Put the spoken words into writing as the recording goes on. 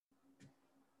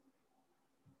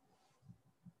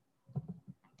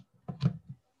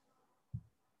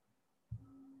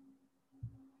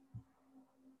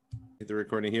Hit the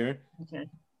recording here. Okay.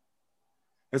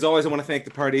 As always, I want to thank the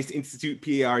Pardes Institute,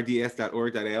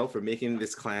 pards.org.al, for making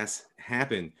this class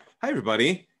happen. Hi,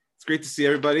 everybody. It's great to see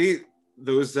everybody.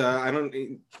 Those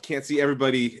can't see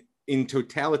everybody in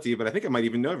totality, but I think I might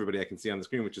even know everybody I can see on the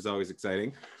screen, which is always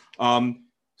exciting.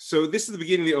 So this is the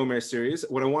beginning of the Omer series.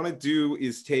 What I want to do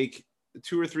is take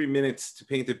 2 or 3 minutes to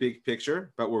paint a big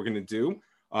picture about what we're going to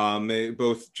do,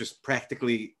 both just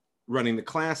practically running the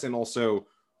class and also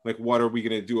like what are we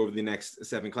going to do over the next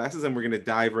 7 classes. And we're going to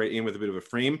dive right in with a bit of a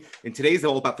frame. And today's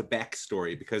all about the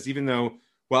backstory, because even though,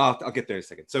 well, I'll get there in a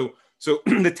second. So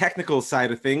the technical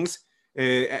side of things,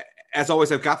 as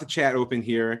always, I've got the chat open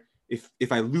here.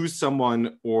 If I lose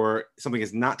someone or something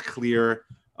is not clear,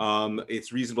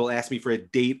 it's reasonable to ask me for a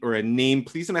date or a name.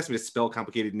 Please don't ask me to spell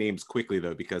complicated names quickly,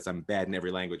 though, because I'm bad in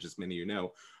every language, as many of you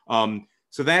know.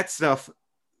 So that stuff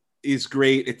is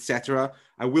great, etc.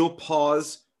 I will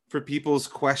pause for people's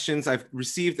questions. I've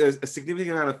received a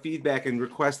significant amount of feedback and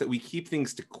requests that we keep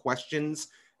things to questions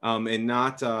and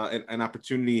not an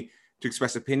opportunity to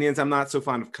express opinions. I'm not so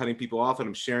fond of cutting people off, and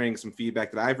I'm sharing some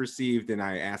feedback that I've received, and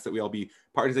I ask that we all be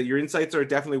partners. That your insights are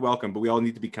definitely welcome, but we all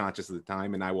need to be conscious of the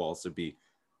time, and I will also be.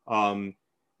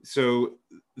 So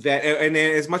that, and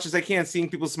as much as I can, seeing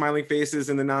people's smiling faces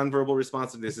and the nonverbal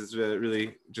responsiveness is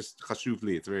really just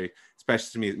chashuvli. It's very special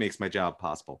to me. It makes my job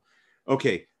possible.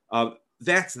 Okay,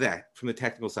 that's that from the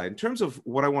technical side. In terms of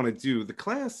what I want to do, the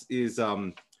class is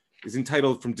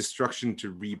entitled "From Destruction to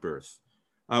Rebirth,"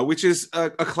 which is a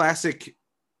classic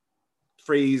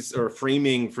phrase or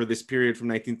framing for this period from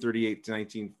 1938 to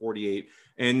 1948,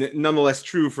 and nonetheless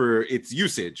true for its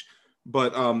usage.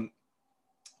 But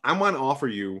I want to offer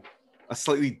you a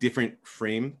slightly different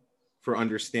frame for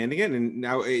understanding it, and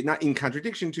now not in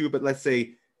contradiction to, but let's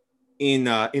say in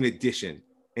addition,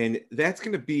 and that's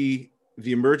going to be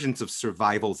the emergence of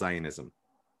survival Zionism,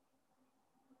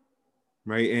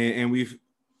 right? And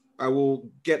I will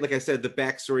get, like I said, the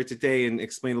backstory today and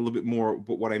explain a little bit more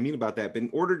what I mean about that. But in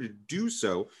order to do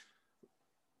so,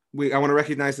 I want to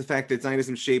recognize the fact that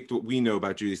Zionism shaped what we know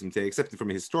about Judaism today, except from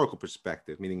a historical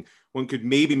perspective, meaning one could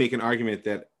maybe make an argument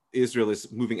that Israel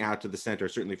is moving out to the center,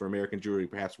 certainly for American Jewry,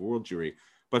 perhaps world Jewry.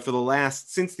 But for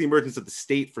since the emergence of the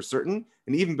state for certain,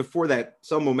 and even before that,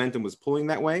 some momentum was pulling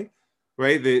that way,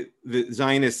 right? The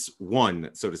Zionists won,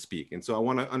 so to speak. And so I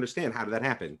want to understand, how did that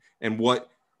happen? And what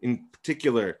in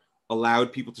particular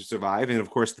allowed people to survive? And of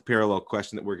course, the parallel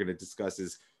question that we're going to discuss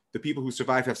is, the people who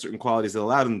survive have certain qualities that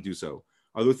allow them to do so.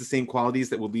 Are those the same qualities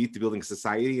that will lead to building a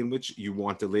society in which you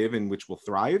want to live and which will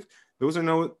thrive? Those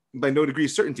are by no degree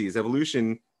certainties.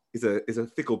 Evolution is a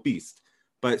fickle beast.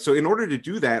 But so in order to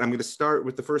do that, I'm going to start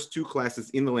with the first 2 classes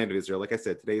in the land of Israel. Like I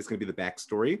said, today is going to be the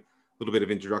backstory, a little bit of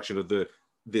introduction of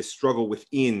this struggle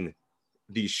within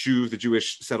the Shuv, the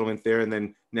Jewish settlement there. And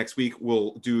then next week,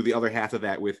 we'll do the other half of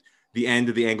that with the end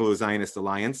of the Anglo-Zionist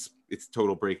alliance, its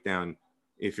total breakdown,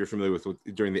 if you're familiar with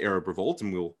during the Arab Revolt,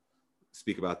 and we'll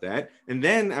speak about that. And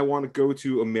then I want to go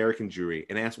to American Jewry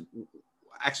and ask,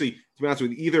 actually, to be honest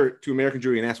with you, either to American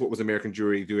Jewry and ask what was American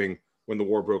Jewry doing when the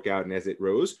war broke out and as it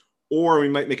rose, or we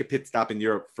might make a pit stop in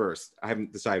Europe first. I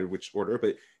haven't decided which order,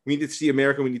 but we need to see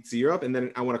America, we need to see Europe, and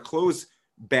then I want to close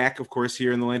back, of course,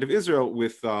 here in the land of Israel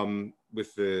with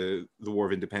the War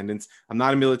of Independence. I'm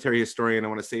not a military historian. I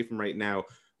want to say from right now,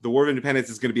 the War of Independence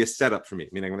is going to be a setup for me. I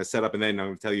mean, I'm going to set up and then I'm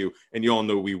going to tell you, and you all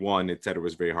know we won, et cetera. It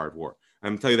was a very hard war. I'm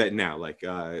going to tell you that now, like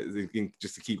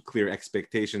just to keep clear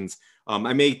expectations.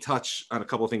 I may touch on a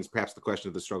couple of things. Perhaps the question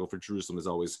of the struggle for Jerusalem is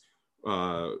always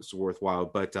so worthwhile,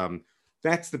 but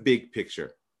that's the big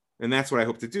picture. And that's what I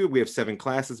hope to do. We have 7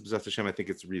 classes. B'ezras Hashem, I think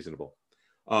it's reasonable.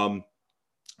 So,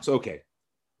 okay.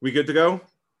 We good to go?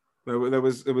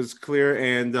 It was clear.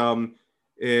 And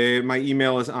my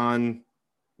email is on,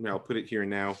 I'll put it here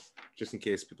now, just in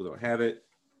case people don't have it.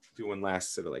 Do one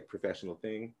last sort of like professional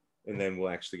thing, and then we'll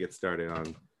actually get started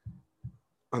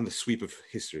on the sweep of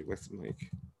history. What's the mic?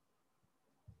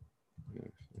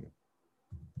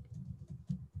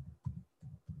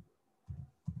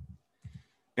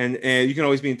 And you can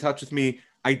always be in touch with me.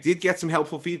 I did get some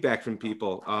helpful feedback from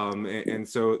people, and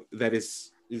so that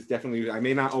is definitely, I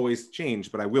may not always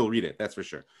change, but I will read it. That's for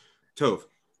sure. Tov.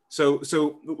 So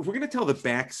if we're going to tell the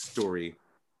backstory,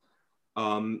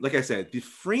 like I said, the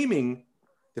framing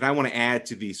that I want to add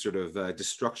to the sort of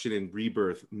destruction and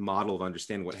rebirth model of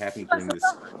understanding what happened during this.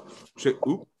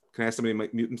 Can I ask somebody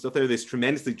to mute themselves there? This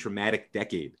tremendously traumatic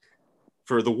decade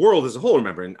for the world as a whole.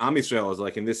 Remember, and Am Yisrael is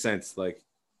like, in this sense, like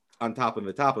on top of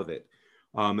the top of it.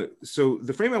 So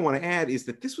the frame I want to add is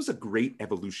that this was a great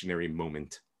evolutionary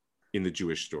moment in the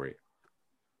Jewish story.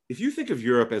 If you think of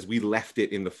Europe as we left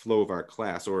it in the flow of our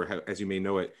class, or how, as you may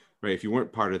know it, right? If you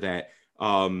weren't part of that,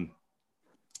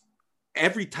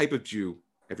 every type of Jew,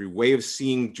 every way of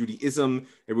seeing Judaism,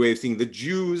 every way of seeing the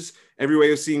Jews, every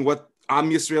way of seeing what Am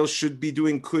Yisrael should be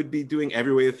doing, could be doing,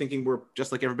 every way of thinking we're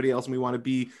just like everybody else and we want to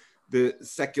be the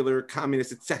secular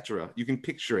communists, etc. You can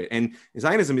picture it. And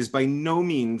Zionism is by no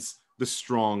means the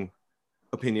strong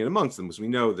opinion amongst them, because we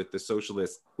know that the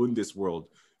socialist Bundist world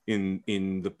in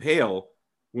the Pale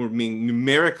were being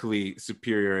numerically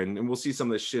superior, and we'll see some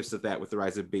of the shifts of that with the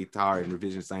rise of Beitar and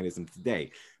revisionist Zionism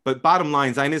today. But bottom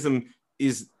line, Zionism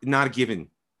is not a given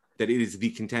that it is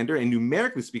the contender, and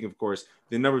numerically speaking, of course,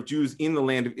 the number of Jews in the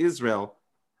land of Israel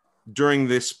during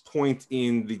this point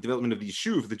in the development of the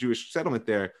Yishuv, the Jewish settlement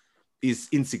there, is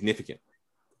insignificant.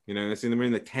 You know, so we're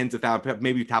in the tens of thousands,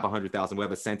 maybe top 100,000. We'll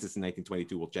have a census in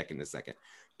 1922. We'll check in a second.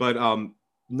 But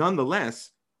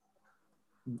nonetheless,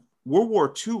 World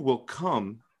War II will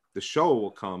come, the show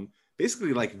will come,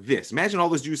 basically like this. Imagine all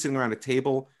those Jews sitting around a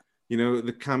table, you know,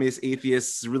 the communist,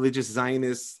 atheists, religious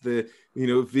Zionists, the, you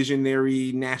know,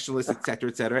 visionary nationalists, et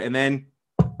cetera, and then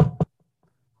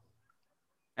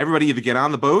everybody either get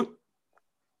on the boat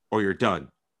or you're done.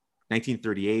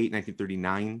 1938,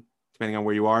 1939, depending on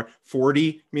where you are.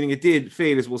 40, meaning it did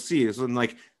fade, as we'll see. It wasn't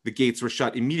like the gates were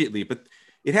shut immediately, but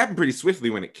it happened pretty swiftly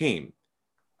when it came.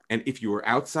 And if you were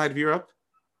outside of Europe,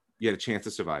 you had a chance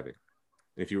of surviving.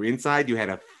 And if you were inside, you had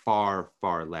a far,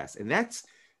 far less. And that's,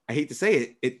 I hate to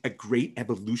say it, a great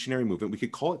evolutionary movement. We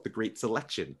could call it the Great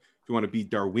Selection, if you want to be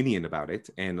Darwinian about it,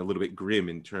 and a little bit grim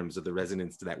in terms of the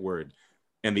resonance to that word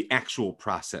and the actual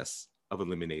process of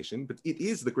elimination. But it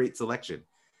is the Great Selection.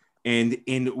 And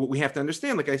what we have to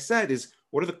understand, like I said, is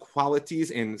what are the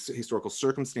qualities and historical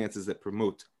circumstances that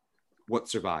promote what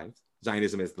survived,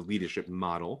 Zionism as the leadership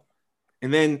model,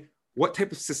 and then what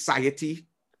type of society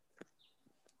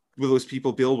will those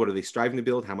people build? What are they striving to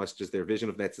build? How much does their vision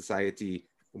of that society,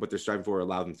 what they're striving for,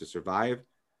 allow them to survive?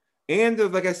 And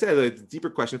like I said, a deeper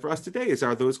question for us today is,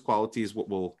 are those qualities what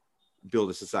will build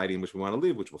a society in which we want to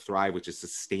live, which will thrive, which is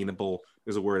sustainable?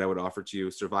 There's a word I would offer to you.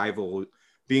 Survivability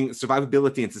and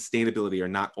sustainability are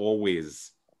not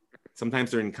always,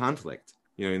 sometimes they're in conflict,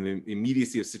 you know, in the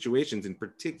immediacy of situations in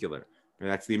particular. And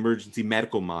that's the emergency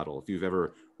medical model. If you've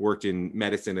ever worked in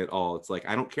medicine at all, it's like,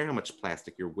 I don't care how much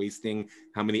plastic you're wasting,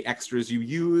 how many extras you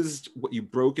used, what you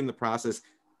broke in the process,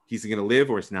 he's going to live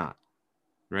or it's not,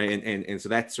 right? And so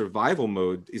that survival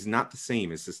mode is not the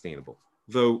same as sustainable.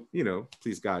 Though, you know,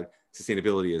 please God,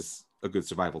 sustainability is a good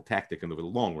survival tactic over the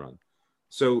long run.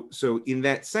 So in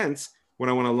that sense, what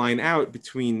I want to line out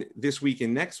between this week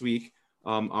and next week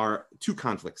are two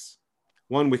conflicts.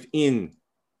 One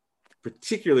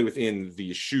particularly within the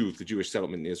Yishuv, the Jewish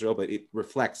settlement in Israel, but it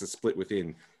reflects a split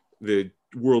within the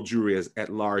world Jewry at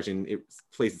large, and it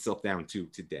plays itself down to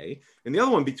today. And the other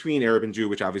one between Arab and Jew,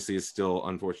 which obviously is still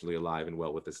unfortunately alive and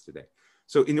well with us today.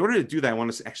 So in order to do that, I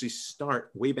want to actually start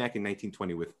way back in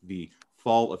 1920 with the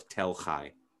fall of Tel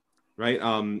Chai, right?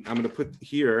 I'm going to put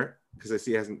here, because I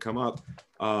see it hasn't come up,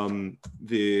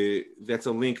 that's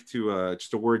a link to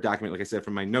just a Word document, like I said,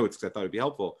 from my notes, because I thought it'd be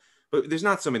helpful. But there's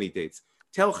not so many dates.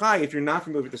 Tel Chai, if you're not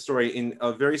familiar with the story, in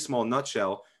a very small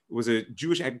nutshell, was a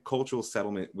Jewish agricultural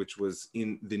settlement which was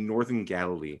in the northern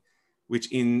Galilee,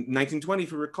 which in 1920,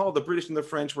 if you recall, the British and the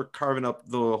French were carving up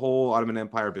the whole Ottoman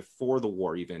Empire before the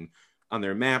war even on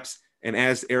their maps. And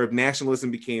as Arab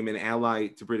nationalism became an ally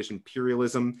to British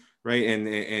imperialism, right,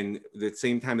 and the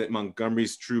same time that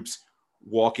Montgomery's troops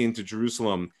walk into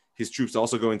Jerusalem, his troops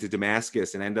also go into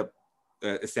Damascus and end up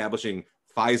establishing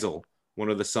Faisal, one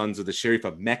of the sons of the Sharif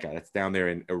of Mecca, that's down there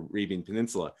in Arabian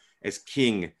Peninsula, as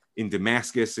king in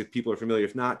Damascus. If people are familiar,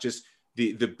 if not, just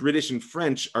the British and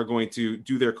French are going to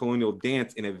do their colonial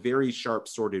dance in a very sharp,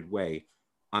 sordid way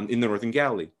in the northern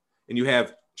Galilee. And you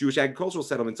have Jewish agricultural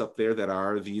settlements up there that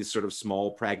are these sort of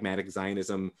small, pragmatic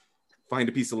Zionism, find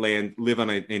a piece of land, live on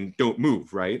it, and don't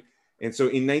move, right? And so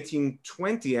in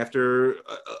 1920, after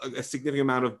a significant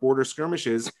amount of border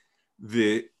skirmishes,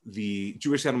 the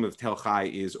Jewish settlement of Tel Chai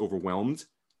is overwhelmed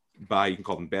by, you can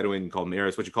call them Bedouin, you can call them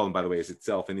Arabs. What you call them, by the way, is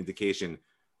itself an indication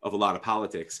of a lot of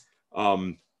politics.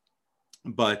 Oh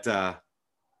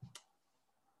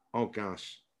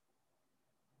gosh,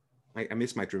 I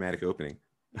missed my dramatic opening.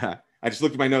 I just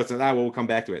looked at my notes and we'll come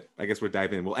back to it. I guess we'll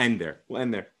dive in. We'll end there.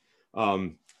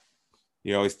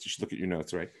 You always should look at your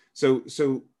notes, right? So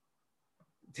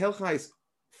Tel Chai's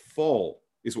fall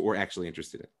is what we're actually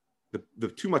interested in. The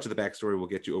too much of the backstory will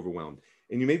get you overwhelmed.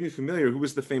 And you may be familiar, who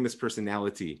was the famous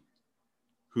personality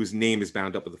whose name is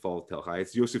bound up with the fall of Tel Chai?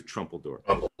 It's Yosef Trumpeldor,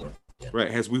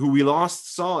 right? Who we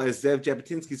saw as Zev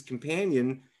Jabotinsky's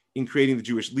companion in creating the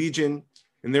Jewish Legion.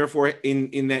 And therefore,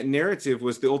 in that narrative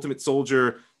was the ultimate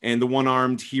soldier and the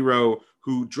one-armed hero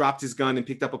who dropped his gun and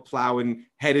picked up a plow and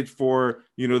headed for,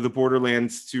 the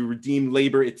borderlands to redeem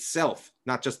labor itself,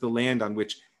 not just the land on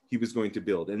which he was going to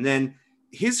build. And then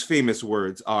his famous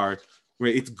words are,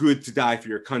 right, it's good to die for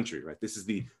your country, right? This is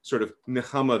the sort of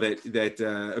nechama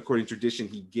that according to tradition,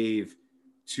 he gave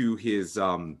to his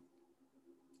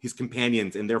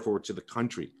companions and therefore to the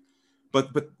country.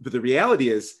 But the reality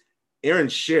is, Aaron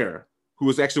Sher, who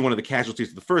was actually one of the casualties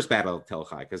of the first battle of Tel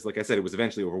Hai, because like I said, it was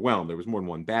eventually overwhelmed. There was more than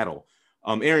one battle.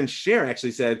 Aaron Sher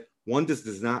actually said, one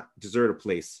does not desert a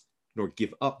place nor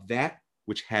give up that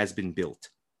which has been built.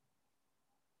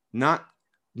 Not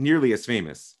nearly as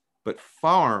famous, but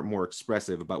far more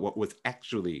expressive about what was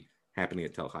actually happening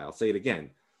at Tel Hai. I'll say it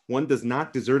again. One does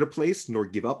not desert a place nor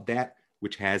give up that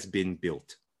which has been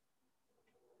built.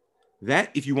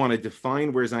 That, if you want to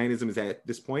define where Zionism is at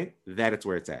this point, that it's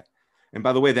where it's at. And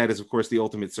by the way, that is, of course, the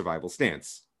ultimate survival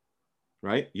stance,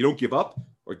 right? You don't give up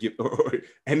or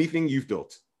anything you've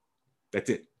built. That's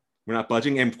it. We're not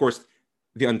budging. And of course,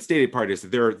 the unstated part is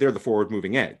that they're the forward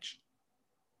moving edge.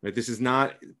 Right? This is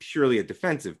not purely a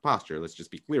defensive posture. Let's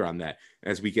just be clear on that.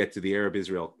 As we get to the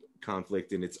Arab-Israel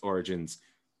conflict and its origins,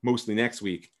 mostly next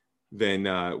week, then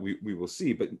we will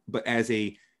see. But as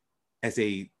a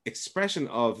expression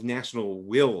of national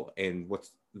will and what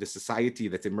the society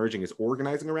that's emerging is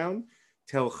organizing around,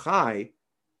 Tel Hai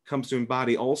comes to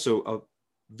embody also a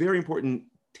very important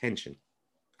tension.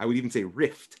 I would even say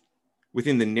rift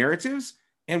within the narratives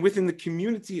and within the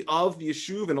community of the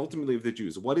Yishuv and ultimately of the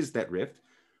Jews. What is that rift?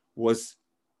 Was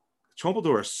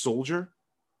Trumpeldor a soldier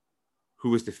who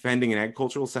was defending an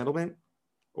agricultural settlement?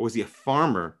 Or was he a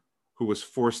farmer who was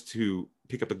forced to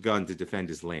pick up a gun to defend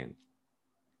his land?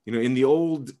 In the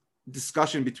old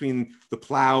discussion between the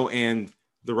plow and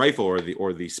the rifle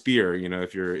or the spear,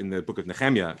 if you're in the book of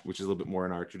Nehemiah, which is a little bit more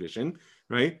in our tradition,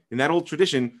 right? In that old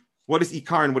tradition, what is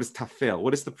ikar and what is tafel?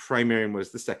 What is the primary and what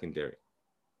is the secondary,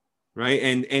 right?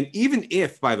 And even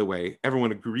if, by the way,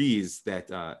 everyone agrees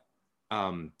that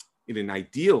in an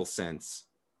ideal sense,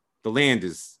 the land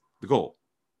is the goal.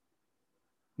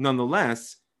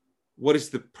 Nonetheless, what is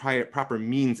the proper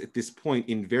means at this point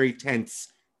in very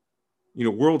tense,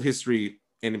 world history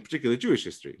and in particular Jewish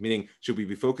history? Meaning, should we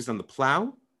be focused on the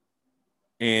plow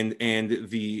and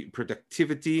the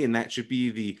productivity, and that should be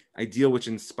the ideal which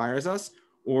inspires us,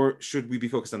 or should we be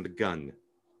focused on the gun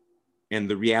and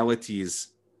the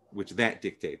realities which that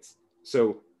dictates?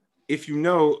 So, if you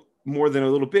know more than a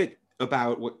little bit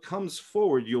about what comes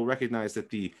forward, you'll recognize that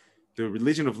the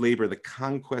religion of labor, the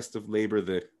conquest of labor,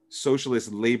 the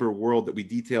socialist labor world that we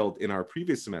detailed in our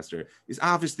previous semester is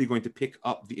obviously going to pick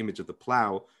up the image of the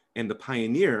plow, and the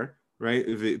pioneer, right,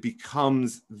 it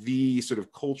becomes the sort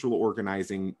of cultural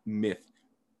organizing myth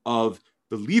of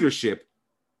the leadership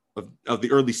of the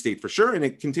early state for sure, and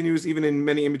it continues even in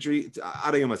many imagery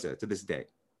to this day,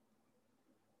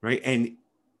 right? And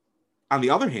on the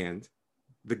other hand,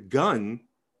 the gun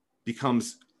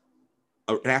becomes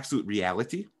an absolute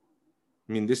reality.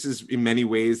 I mean, this is in many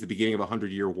ways the beginning of a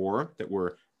 100-year war that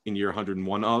we're in year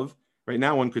 101 of. Right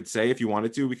now, one could say, if you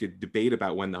wanted to, we could debate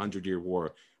about when the 100-year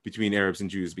war between Arabs and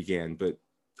Jews began, but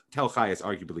Tel Hai is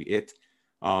arguably it.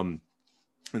 And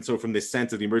so from this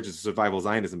sense of the emergence of survival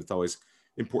Zionism, it's always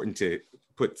important to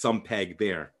put some peg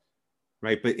there,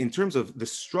 right? But in terms of the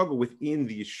struggle within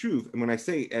the Yishuv, and when I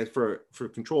say for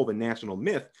control of a national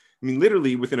myth, I mean,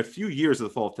 literally within a few years of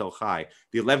the fall of Tel Hai,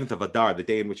 the 11th of Adar, the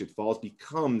day in which it falls,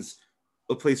 becomes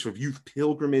a place for youth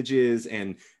pilgrimages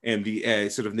and the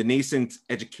sort of the nascent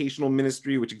educational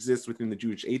ministry which exists within the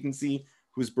Jewish Agency,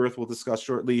 whose birth we'll discuss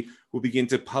shortly, will begin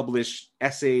to publish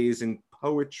essays and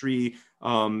poetry.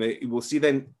 We'll see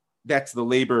then that's the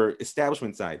labor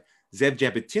establishment side. Zev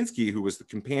Jabotinsky, who was the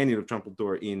companion of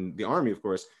Trumpeldor in the army, of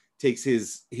course, takes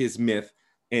his myth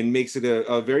and makes it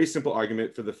a very simple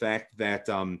argument for the fact that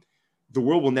the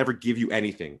world will never give you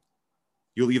anything.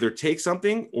 You'll either take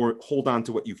something or hold on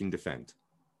to what you can defend.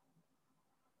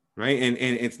 Right? And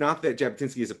it's not that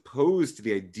Jabotinsky is opposed to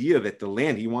the idea that the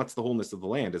land, he wants the wholeness of the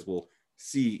land, as we'll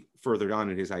see further on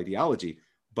in his ideology.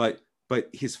 But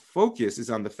his focus is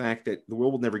on the fact that the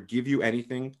world will never give you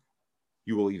anything.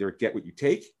 You will either get what you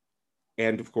take,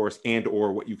 and of course, and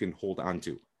or what you can hold on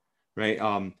to. Right?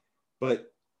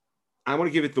 But I want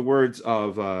to give it the words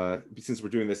of, since we're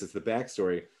doing this, it's the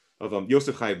backstory of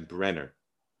Yosef Chaim Brenner.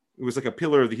 It was like a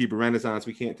pillar of the Hebrew Renaissance.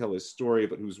 We can't tell his story,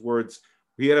 but whose words,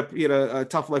 he had a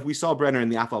tough life. We saw Brenner in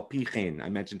the Afal Pichen. I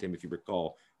mentioned him, if you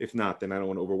recall. If not, then I don't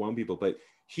want to overwhelm people. But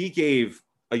he gave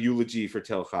a eulogy for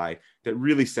Tel Hai that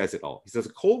really says it all. He says,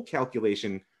 a cold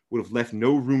calculation would have left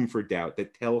no room for doubt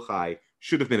that Tel Hai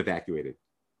should have been evacuated.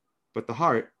 But the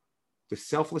heart, the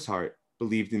selfless heart,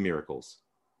 believed in miracles.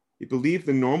 It believed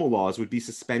the normal laws would be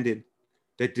suspended,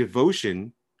 that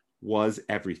devotion was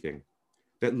everything,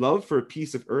 that love for a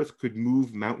piece of earth could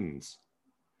move mountains.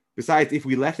 Besides, if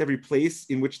we left every place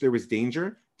in which there was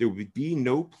danger, there would be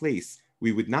no place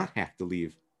we would not have to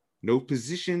leave, no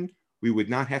position we would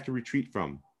not have to retreat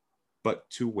from, but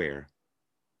to where.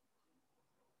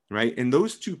 Right? And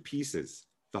those two pieces,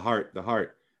 the heart,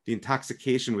 the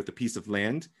intoxication with the piece of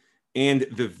land, and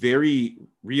the very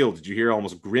real, did you hear,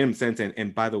 almost grim sense?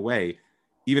 And by the way,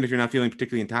 even if you're not feeling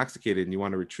particularly intoxicated and you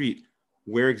want to retreat,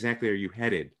 where exactly are you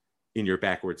headed in your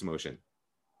backwards motion?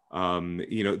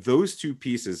 Those two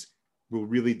pieces will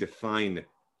really define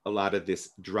a lot of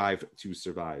this drive to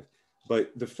survive.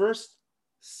 But the first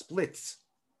splits,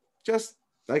 just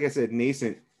like I said,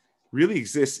 nascent, really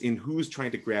exists in who's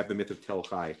trying to grab the myth of Tel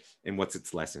Chai and what's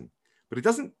its lesson. But it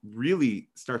doesn't really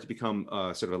start to become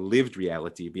sort of a lived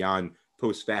reality beyond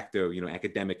post facto,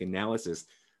 academic analysis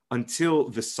until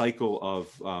the cycle of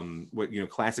what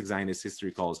classic Zionist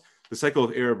history calls the cycle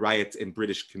of Arab riots and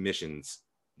British commissions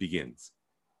begins.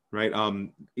 Right?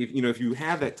 If you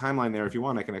have that timeline there, if you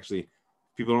want, I can actually.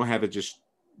 People don't have it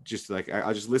just like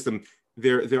I'll just list them.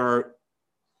 There are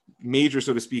major,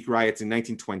 so to speak, riots in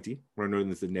 1920, what are known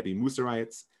as the Nebi Musa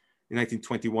riots. In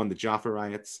 1921, the Jaffa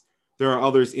riots. There are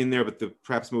others in there, but the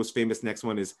perhaps most famous next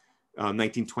one is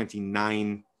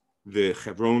 1929, the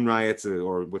Hebron riots,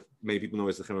 or what many people know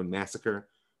as the Hebron massacre.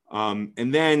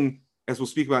 And then, as we'll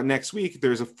speak about next week,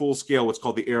 there's a full-scale what's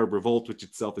called the Arab Revolt, which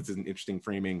itself is an interesting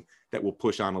framing that we'll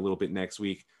push on a little bit next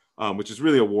week, which is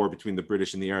really a war between the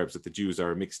British and the Arabs that the Jews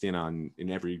are mixed in on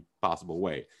in every possible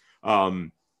way.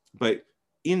 But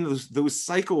in those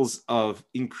cycles of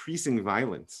increasing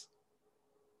violence,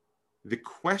 the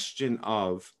question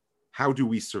of how do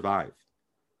we survive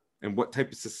and what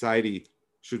type of society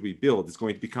should we build is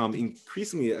going to become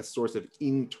increasingly a source of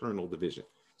internal division.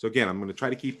 So again, I'm going to try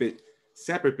to keep it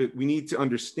separate, but we need to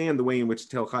understand the way in which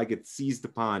Tel Chai gets seized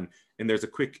upon. And there's a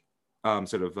quick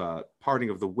parting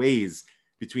of the ways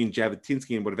between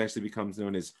Jabotinsky and what eventually becomes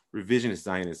known as revisionist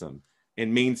Zionism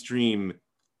and mainstream,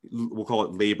 we'll call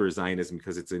it labor Zionism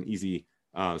because it's an easy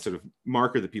sort of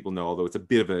marker that people know, although it's a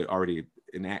bit of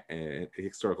a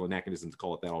historical anachronism to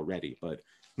call it that already. But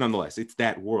nonetheless, it's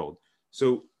that world.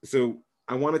 So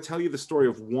I want to tell you the story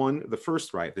of the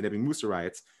first riot, the Nebi Musa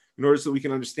riots, in order so we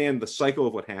can understand the cycle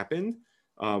of what happened.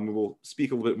 We'll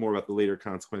speak a little bit more about the later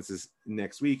consequences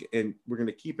next week. And we're going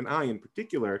to keep an eye in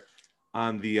particular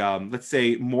on the, let's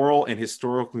say, moral and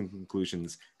historical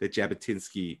conclusions that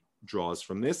Jabotinsky draws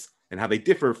from this and how they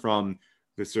differ from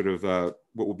the sort of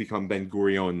what will become Ben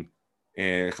Gurion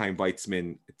and Chaim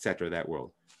Weizmann, etc. That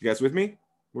world. You guys with me?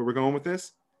 Where we're going with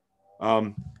this?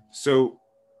 So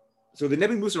the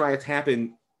Nebi Musa riots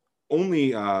happened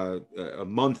only a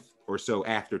month or so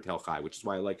after Tel Chai, which is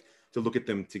why I like to look at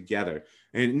them together.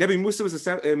 And Nebi Musa was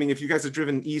if you guys have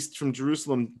driven east from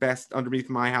Jerusalem, best underneath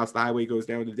my house, the highway goes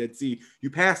down to the Dead Sea, you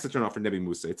pass the turnoff for Nebi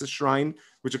Musa. It's a shrine,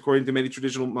 which according to many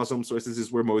traditional Muslim sources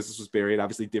is where Moses was buried.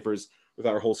 Obviously differs with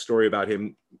our whole story about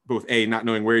him, both A, not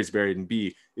knowing where he's buried, and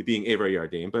B, it being Ever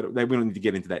Yarden, but we don't need to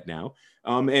get into that now.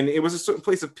 And it was a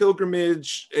place of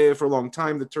pilgrimage for a long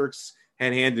time. The Turks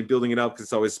had a hand in building it up because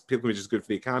it's always, pilgrimage is good for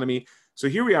the economy. So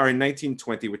here we are in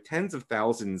 1920 with tens of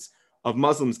thousands of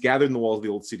Muslims gathered in the walls of the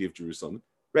old city of Jerusalem,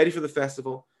 ready for the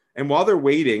festival. And while they're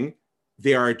waiting,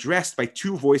 they are addressed by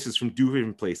two voices from two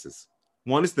different places.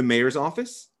 One is the mayor's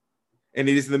office, and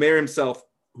it is the mayor himself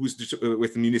who's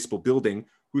with the municipal building,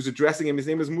 who's addressing him. His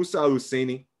name is Musa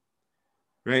al-Husseini,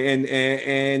 right?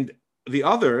 And the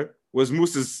other was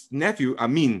Musa's nephew,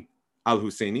 Amin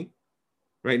al-Husseini,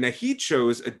 right? Now he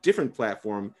chose a different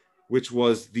platform, which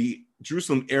was the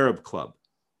Jerusalem Arab Club,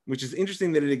 which is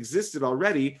interesting that it existed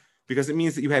already because it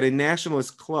means that you had a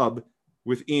nationalist club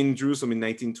within Jerusalem in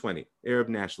 1920, Arab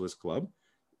Nationalist Club.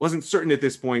 Wasn't certain at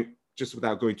this point, just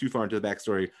without going too far into the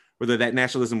backstory, whether that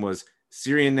nationalism was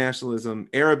Syrian nationalism,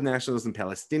 Arab nationalism,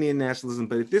 Palestinian nationalism.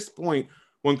 But at this point,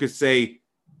 one could say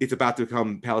it's about to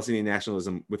become Palestinian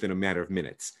nationalism within a matter of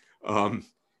minutes.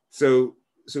 So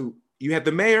you have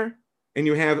the mayor and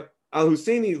you have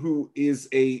al-Husseini, who is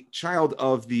a child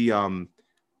of the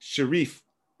Sharif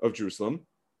of Jerusalem,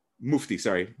 Mufti,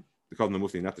 sorry. They call him the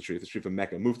Mufti, not the Sharif of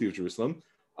Mecca, Mufti of Jerusalem,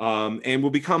 and will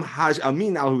become Hajj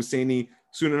Amin al-Husseini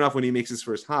soon enough when he makes his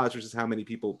first Hajj, which is how many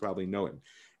people probably know him.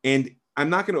 And I'm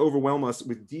not going to overwhelm us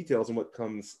with details on what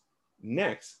comes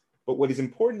next, but what is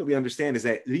important that we understand is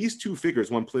that these two figures,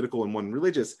 one political and one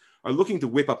religious, are looking to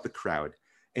whip up the crowd.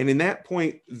 And in that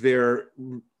point, their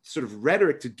sort of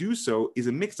rhetoric to do so is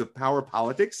a mix of power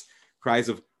politics, cries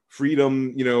of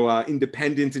freedom,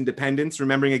 independence,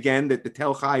 remembering again that the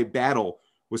Tel Chai battle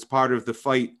was part of the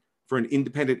fight for an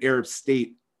independent Arab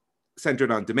state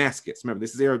centered on Damascus. Remember,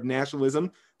 this is Arab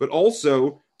nationalism, but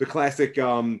also the classic,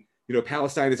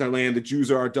 Palestine is our land, the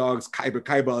Jews are our dogs, Kaiba,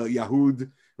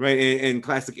 Yahud, right? And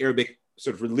classic Arabic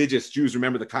sort of religious Jews.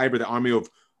 Remember the Khyber, the army of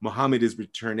Muhammad is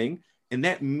returning. And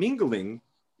that mingling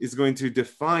is going to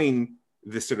define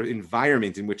the sort of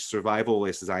environment in which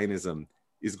survivalist Zionism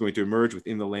is going to emerge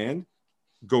within the land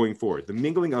going forward. The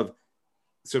mingling of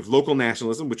sort of local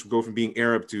nationalism, which will go from being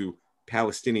Arab to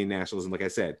Palestinian nationalism. Like I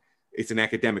said, it's an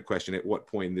academic question at what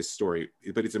point in this story,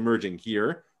 but it's emerging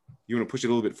here. You want to push it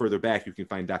a little bit further back, you can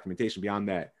find documentation. Beyond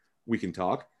that, we can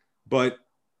talk. But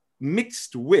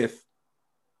mixed with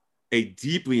a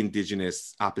deeply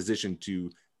indigenous opposition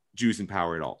to Jews in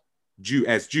power at all.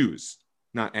 As Jews,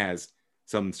 not as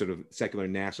some sort of secular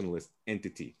nationalist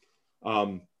entity.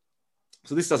 So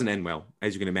this doesn't end well,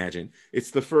 as you can imagine.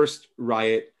 It's the first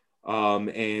riot.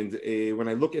 When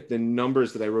I look at the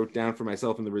numbers that I wrote down for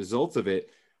myself and the results of it,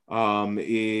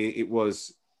 it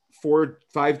was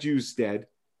 5 Jews dead,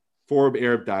 4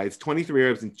 Arab died, 23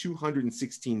 Arabs and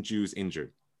 216 Jews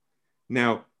injured.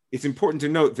 Now, it's important to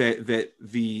note that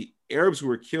the Arabs who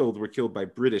were killed by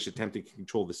British attempting to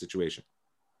control the situation,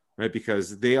 right?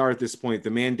 Because they are at this point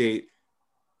the mandate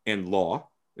and law,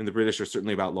 and the British are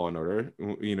certainly about law and order.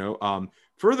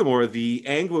 Furthermore, the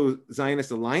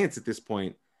Anglo-Zionist alliance at this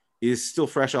point is still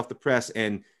fresh off the press,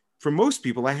 and for most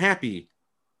people, a happy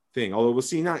thing. Although we'll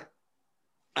see,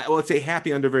 let's say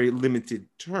happy under very limited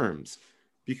terms,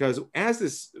 because as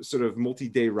this sort of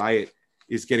multi-day riot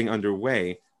is getting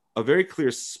underway, a very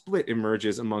clear split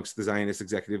emerges amongst the Zionist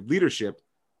executive leadership,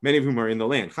 many of whom are in the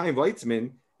land. Chaim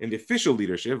Weizmann and the official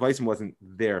leadership, Weizmann wasn't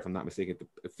there, if I'm not mistaken,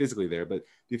 physically there, but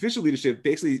the official leadership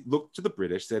basically looked to the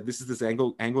British, said, this is this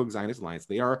Anglo-Zionist alliance.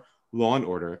 They are law and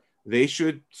order. They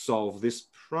should solve this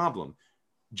problem.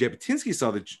 Jabotinsky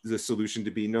saw the solution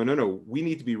to be, no, we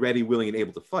need to be ready, willing, and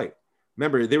able to fight.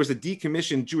 Remember, there was a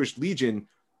decommissioned Jewish legion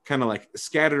kind of like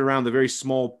scattered around the very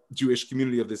small Jewish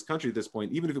community of this country at this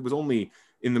point, even if it was only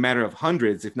in the matter of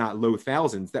hundreds, if not low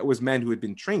thousands. That was men who had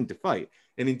been trained to fight.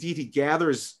 And indeed, he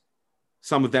gathers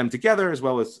some of them together, as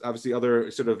well as obviously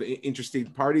other sort of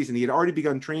interstate parties. And he had already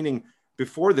begun training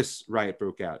before this riot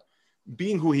broke out.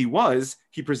 Being who he was,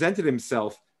 he presented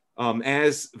himself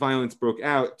as violence broke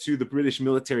out to the British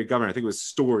military governor. I think it was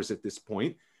Storrs at this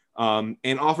point,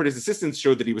 and offered his assistance,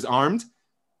 showed that he was armed,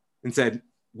 and said,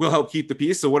 we'll help keep the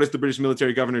peace. So what does the British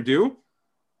military governor do?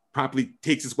 Promptly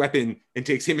takes his weapon and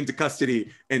takes him into custody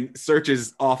and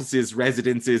searches offices,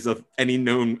 residences of any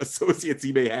known associates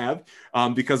he may have,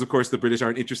 because, of course, the British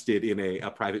aren't interested in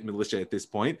a private militia at this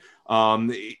point.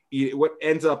 What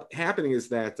ends up happening is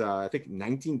that I think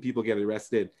 19 people get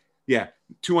arrested. Yeah,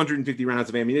 250 rounds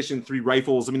of ammunition, 3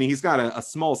 rifles. I mean, he's got a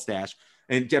small stash.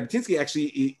 And Jabotinsky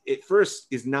actually, at first,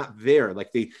 is not there.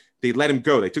 Like they let him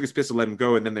go. They took his pistol, let him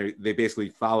go, and then they basically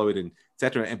follow it, and et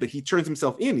cetera. But he turns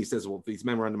himself in. He says, well, these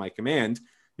men were under my command.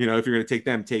 If you're going to take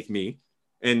them, take me.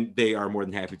 And they are more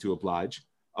than happy to oblige.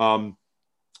 And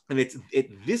it's at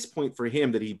this point for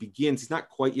him that he begins. He's not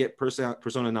quite yet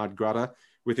persona non grata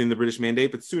within the British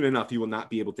mandate, but soon enough, he will not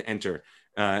be able to enter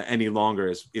any longer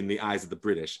as in the eyes of the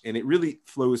British. And it really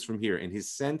flows from here in his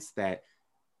sense that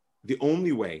the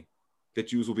only way that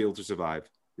Jews will be able to survive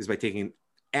is by taking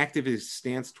activist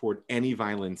stance toward any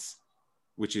violence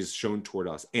which is shown toward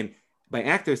us. And by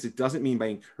activist, it doesn't mean by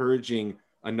encouraging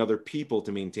another people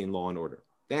to maintain law and order.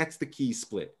 That's the key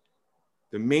split.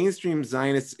 The mainstream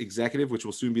Zionist executive, which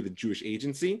will soon be the Jewish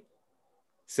Agency,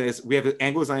 says we have an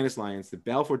Anglo-Zionist alliance, the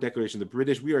Balfour Declaration, the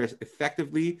British. We are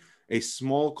effectively a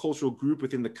small cultural group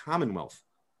within the Commonwealth.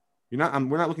 We're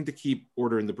not looking to keep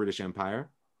order in the British Empire.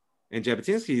 And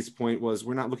Jabotinsky's point was,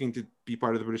 we're not looking to be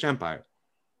part of the British Empire.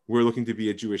 We're looking to be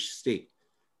a Jewish state.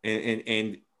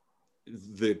 And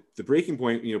the breaking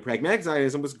point, pragmatic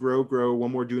Zionism was grow,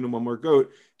 one more dunam, one more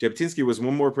goat. Jabotinsky was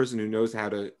one more person who knows how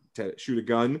to shoot a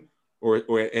gun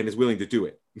and is willing to do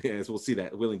it. As we'll see,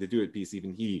 that willing to do it piece,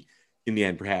 even he, in the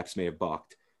end, perhaps may have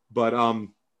balked. But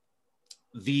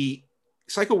the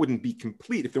cycle wouldn't be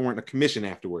complete if there weren't a commission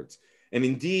afterwards. And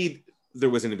indeed, there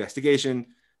was an investigation.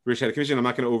 British had a commission. I'm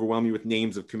not going to overwhelm you with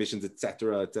names of commissions, et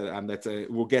cetera.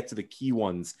 We'll get to the key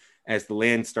ones as the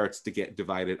land starts to get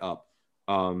divided up,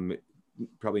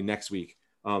 probably next week.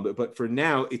 But for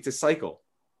now, it's a cycle.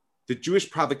 The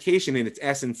Jewish provocation in its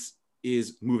essence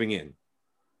is moving in.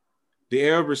 The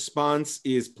Arab response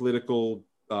is political,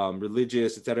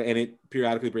 religious, et cetera, and it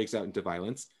periodically breaks out into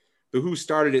violence. The who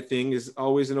started it thing is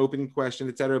always an open question,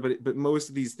 et cetera. But most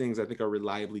of these things, I think, are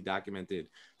reliably documented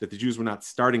that the Jews were not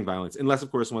starting violence, unless, of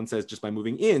course, one says just by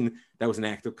moving in, that was an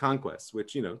act of conquest,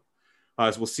 which,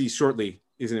 as we'll see shortly,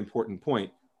 is an important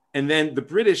point. And then the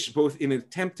British, both in an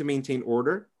attempt to maintain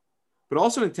order, but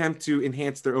also an attempt to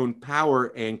enhance their own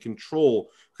power and control,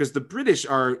 because the British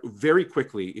are very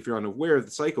quickly, if you're unaware of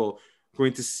the cycle,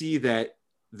 going to see that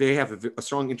they have a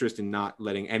strong interest in not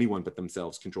letting anyone but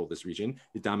themselves control this region.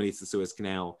 It dominates the Suez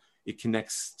Canal. It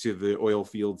connects to the oil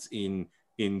fields in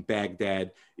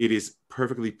Baghdad. It is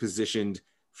perfectly positioned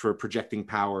for projecting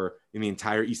power in the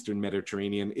entire Eastern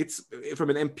Mediterranean. It's, from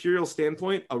an imperial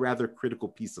standpoint, a rather critical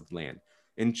piece of land.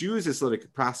 And Jews, as sort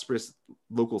of prosperous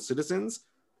local citizens,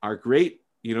 are great.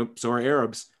 You know, so are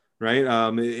Arabs, right?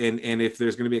 And if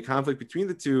there's going to be a conflict between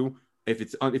the two, if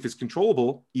it's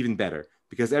controllable, even better.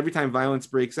 Because every time violence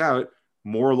breaks out,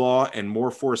 more law and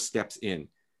more force steps in.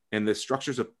 And the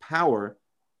structures of power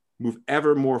move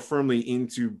ever more firmly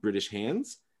into British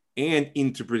hands and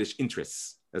into British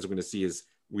interests, as we're going to see as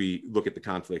we look at the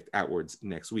conflict outwards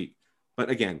next week. But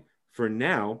again, for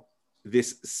now,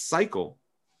 this cycle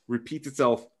repeats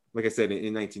itself, like I said,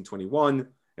 in 1921,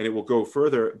 and it will go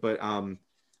further. But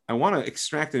I want to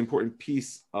extract an important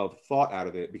piece of thought out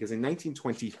of it, because in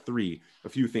 1923, a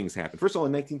few things happened. First of all,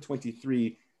 in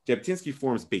 1923, Jabotinsky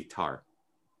forms Beitar.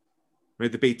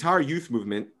 Right? The Beitar youth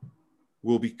movement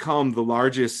will become the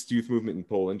largest youth movement in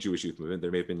Poland, Jewish youth movement.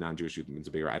 There may have been non-Jewish youth movements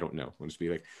bigger, I don't know. I want to be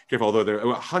like careful, although there are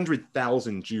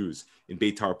 100,000 Jews in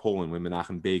Beitar, Poland when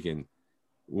Menachem Begin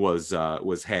was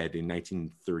head in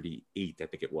 1938, I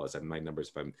think it was. My numbers,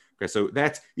 if I'm okay. So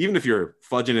that's, even if you're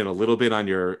fudging it a little bit on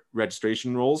your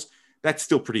registration rolls, that's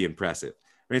still pretty impressive,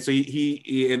 right? So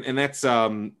and that's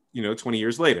 20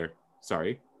 years later.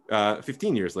 Sorry,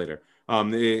 15 years later. So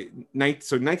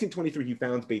 1923, he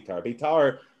founds Beitar.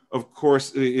 Beitar, of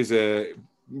course,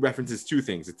 references two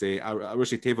things. It's a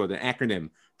Rosh Tevo, the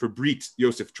acronym for Brit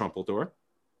Yosef Trumpeldor.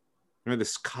 Right?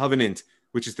 This covenant,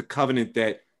 which is the covenant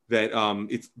that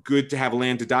it's good to have a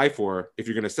land to die for. If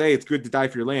you're going to say it's good to die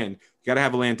for your land, you got to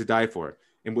have a land to die for.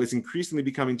 And what's increasingly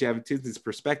becoming Jabotinsky's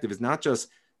perspective is not just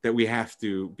that we have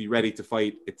to be ready to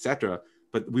fight, etc.,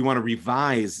 but we want to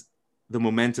revise the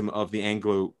momentum of the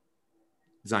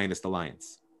Anglo-Zionist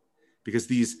alliance. Because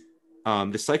this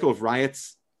cycle of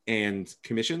riots and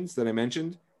commissions that I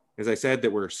mentioned, as I said,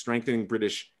 that were strengthening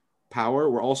British power,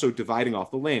 were also dividing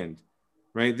off the land,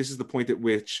 right? This is the point at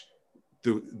which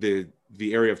the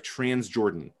area of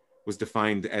Transjordan was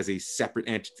defined as a separate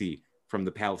entity from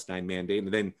the Palestine Mandate,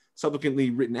 and then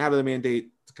subsequently written out of the mandate.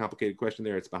 It's a complicated question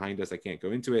there. It's behind us. I can't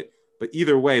go into it. But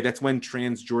either way, that's when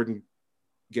Transjordan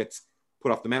gets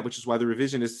put off the map, which is why the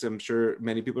revisionists, I'm sure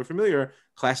many people are familiar,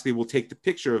 classically will take the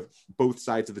picture of both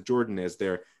sides of the Jordan as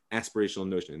their aspirational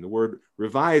notion. And the word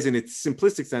revise, in its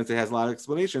simplistic sense, it has a lot of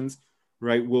explanations,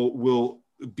 right, will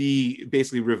be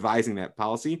basically revising that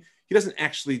policy. He doesn't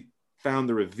actually found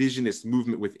the revisionist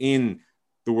movement within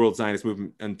the World Zionist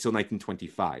movement until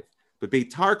 1925. But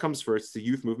Beitar comes first. It's a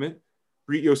youth movement.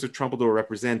 Brit Yosef Trumpeldor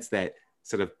represents that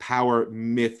sort of power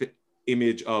myth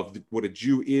image of what a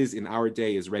Jew is in our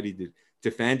day, is ready to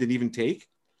defend and even take.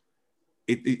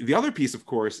 The other piece, of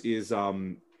course, is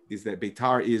that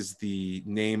Beitar is the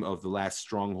name of the last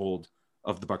stronghold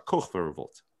of the Bar Kokhba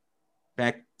revolt.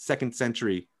 Back 2nd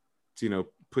century, to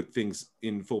put things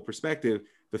in full perspective,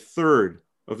 the third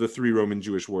of the 3 Roman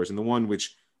Jewish wars, and the one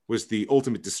which was the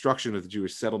ultimate destruction of the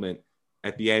Jewish settlement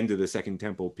at the end of the Second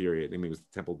Temple period. I mean, the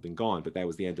temple had been gone, but that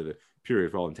was the end of the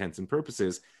period for all intents and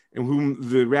purposes, and whom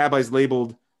the rabbis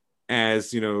labeled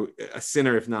as, a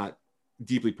sinner, if not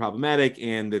deeply problematic,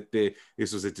 and that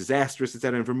this was a disastrous,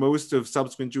 etc. And for most of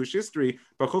subsequent Jewish history,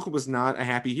 Bar Kokhba was not a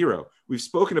happy hero. We've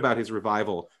spoken about his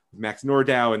revival, Max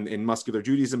Nordau and muscular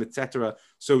Judaism, etc.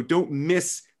 So don't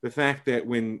miss the fact that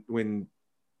when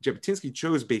Jabotinsky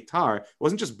chose Beitar, it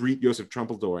wasn't just Brit Yosef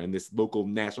Trumpeldor and this local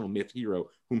national myth hero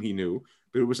whom he knew,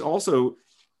 but it was also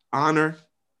honor,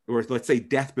 or let's say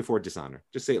death before dishonor.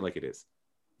 Just say it like it is.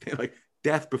 Like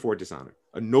death before dishonor.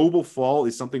 A noble fall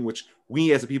is something which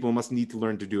we as a people must need to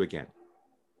learn to do again.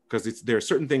 Because there are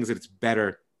certain things that it's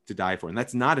better to die for. And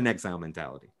that's not an exile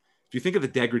mentality. If you think of the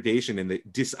degradation and the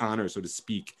dishonor, so to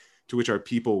speak, to which our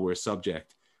people were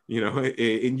subject,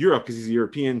 in Europe, because he's a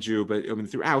European Jew, but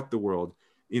throughout the world,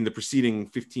 in the preceding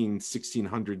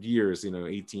 1600 years,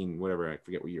 18, whatever, I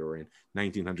forget what year we're in,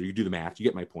 1900, you do the math, you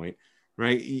get my point,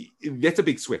 right? That's a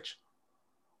big switch.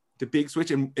 It's a big switch.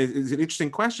 And it's an interesting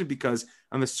question, because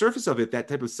on the surface of it, that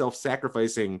type of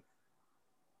self-sacrificing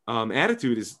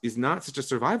attitude is not such a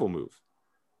survival move.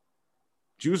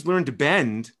 Jews learn to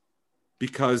bend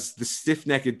because the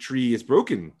stiff-necked tree is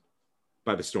broken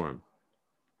by the storm,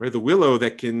 right? The willow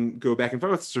that can go back and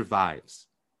forth survives.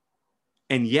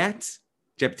 And yet,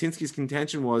 Jabotinsky's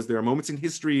contention was there are moments in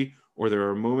history, or there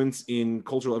are moments in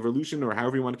cultural evolution, or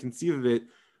however you want to conceive of it,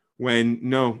 when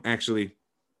no, actually,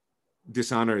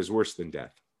 dishonor is worse than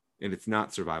death, and it's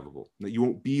not survivable. That you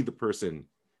won't be the person,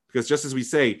 because just as we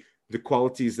say, the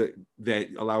qualities that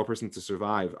allow a person to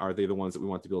survive, are they the ones that we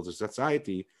want to build as a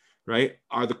society, right?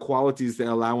 Are the qualities that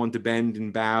allow one to bend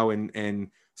and bow and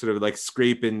sort of like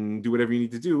scrape and do whatever you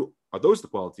need to do, are those the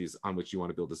qualities on which you want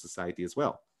to build a society as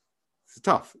well? It's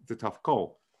a tough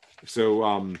call.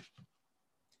 So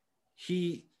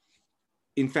he,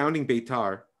 in founding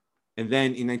Beitar, and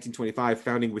then in 1925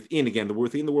 founding within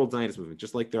the world Zionist movement,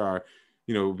 just like there are,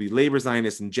 be labor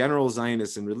Zionists and general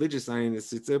Zionists and religious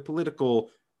Zionists. It's a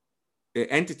political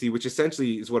entity, which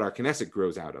essentially is what our Knesset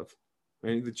grows out of.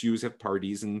 Right? The Jews have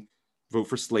parties and vote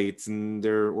for slates, and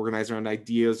they're organized around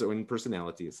ideas and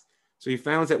personalities. So he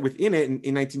founds that within it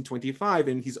in 1925,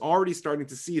 and he's already starting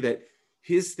to see that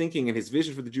his thinking and his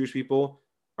vision for the Jewish people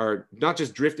are not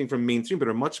just drifting from mainstream, but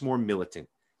are much more militant,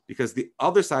 because the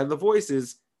other side of the voice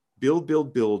is build,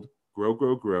 build, build, grow,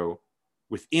 grow, grow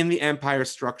within the empire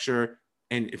structure.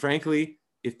 And frankly,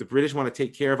 if the British want to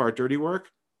take care of our dirty work,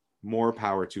 more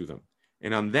power to them.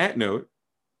 And on that note,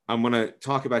 I'm going to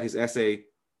talk about his essay,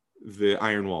 The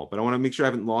Iron Wall. But I want to make sure I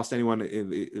haven't lost anyone.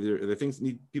 The things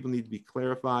people need to be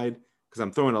clarified, because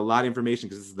I'm throwing a lot of information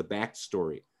because this is the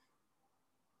backstory.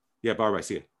 Yeah, Barbara, I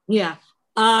see it. Yeah.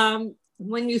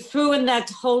 When you threw in that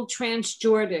whole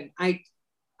Transjordan, I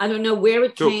don't know where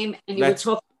it came, and you were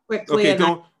talking quickly.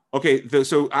 Okay,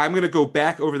 so I'm going to go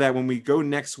back over that when we go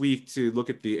next week to look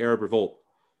at the Arab Revolt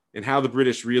and how the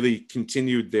British really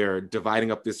continued their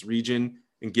dividing up this region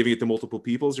and giving it to multiple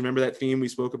peoples. Remember that theme we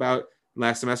spoke about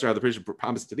last semester, how the British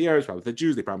promised to the Arabs, promised to the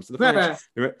Jews, they promised to the French.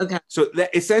 Right. Okay. So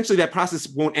essentially that process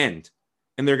won't end,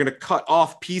 and they're going to cut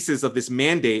off pieces of this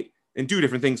mandate and do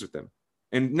different things with them.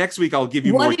 And next week I'll give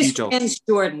you more detail. What is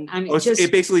Transjordan? I mean, it's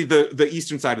basically the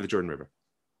eastern side of the Jordan River.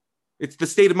 It's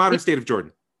the modern state of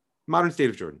Jordan. Modern state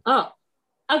of Jordan. Oh,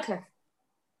 okay.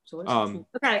 So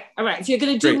okay, all right. If you're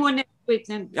going to do more next week,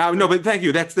 then no. But thank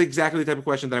you. That's exactly the type of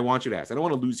question that I want you to ask. I don't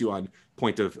want to lose you on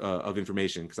point of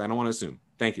information, because I don't want to assume.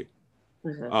 Thank you.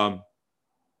 Okay.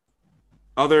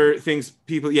 Other things,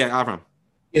 people. Yeah, Avram.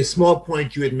 A small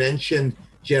point. You had mentioned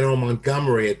General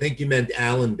Montgomery. I think you meant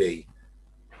Allenby.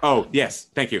 Oh yes,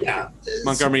 thank you. Yeah.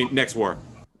 Montgomery next war.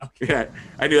 Okay. Yeah,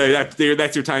 I knew that.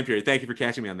 That's your time period. Thank you for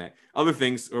catching me on that. Other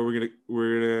things, or we're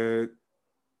gonna.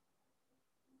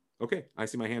 Okay, I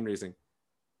see my hand raising.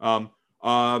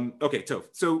 Okay,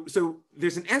 so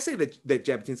there's an essay that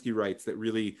Jabotinsky writes that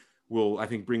really will, I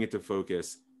think, bring into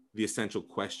focus the essential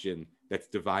question that's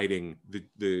dividing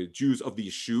the Jews of the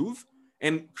Yishuv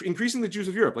and increasing the Jews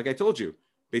of Europe. Like I told you,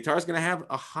 Beitar is going to have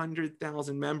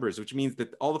 100,000 members, which means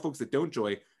that all the folks that don't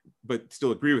join but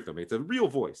still agree with them, it's a real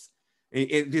voice.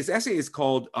 And this essay is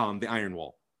called The Iron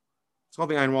Wall. It's called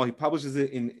The Iron Wall. He publishes it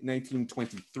in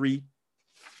 1923.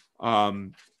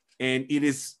 And it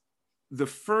is the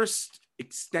first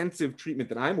extensive treatment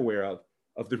that I'm aware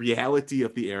of the reality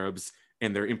of the Arabs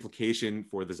and their implication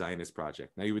for the Zionist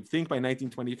project. Now, you would think by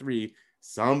 1923,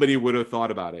 somebody would have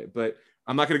thought about it, but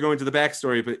I'm not going to go into the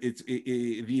backstory, but it's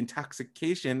the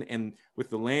intoxication and with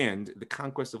the land, the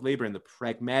conquest of labor, and the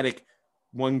pragmatic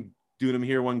one dunam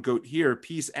here, one goat here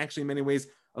piece actually in many ways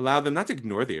allowed them not to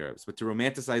ignore the Arabs, but to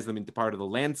romanticize them into part of the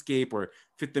landscape or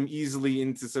fit them easily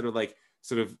into sort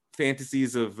of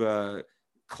fantasies of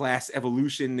class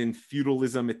evolution and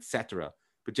feudalism, etc.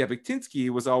 But Jabotinsky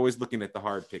was always looking at the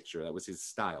hard picture. That was his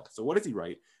style. So what does he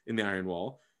write in The Iron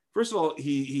Wall? First of all,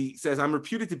 he says, I'm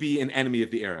reputed to be an enemy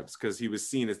of the Arabs, because he was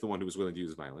seen as the one who was willing to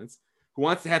use violence, who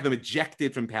wants to have them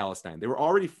ejected from Palestine. They were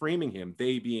already framing him,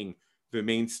 they being the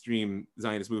mainstream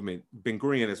Zionist movement. Ben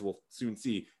Gurion, as we'll soon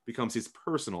see, becomes his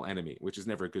personal enemy, which is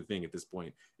never a good thing at this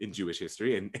point in Jewish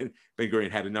history. And Ben Gurion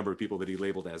had a number of people that he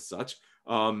labeled as such.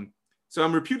 So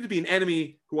I'm reputed to be an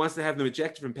enemy who wants to have them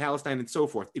ejected from Palestine and so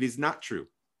forth. It is not true.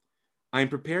 I am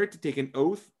prepared to take an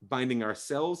oath binding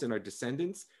ourselves and our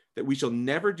descendants that we shall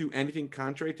never do anything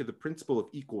contrary to the principle of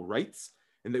equal rights,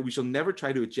 and that we shall never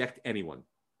try to eject anyone.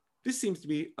 This seems to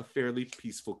be a fairly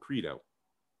peaceful credo.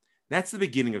 That's the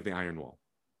beginning of the Iron Wall.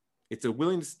 It's a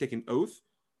willingness to take an oath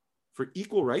for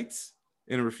equal rights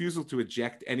and a refusal to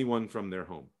eject anyone from their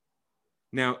home.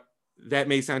 Now, that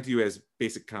may sound to you as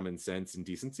basic common sense and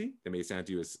decency. That may sound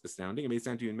to you as astounding. It may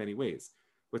sound to you in many ways.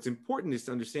 What's important is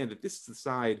to understand that this is the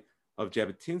side of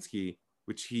Jabotinsky,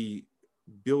 which he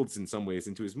builds in some ways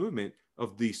into his movement,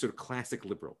 of the sort of classic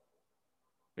liberal.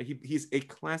 He's a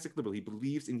classic liberal. He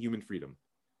believes in human freedom,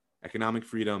 economic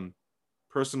freedom,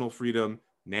 personal freedom,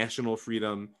 national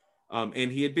freedom.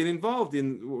 And he had been involved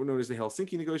in what known as the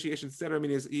Helsinki negotiations, et cetera. I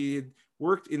mean, he had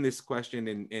worked in this question,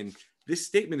 and this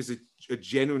statement is a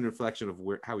genuine reflection of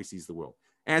how he sees the world,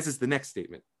 as is the next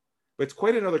statement. But it's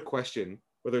quite another question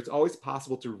whether it's always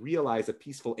possible to realize a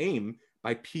peaceful aim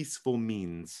by peaceful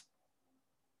means.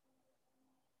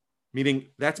 Meaning,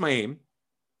 that's my aim.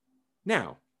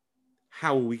 Now,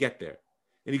 how will we get there?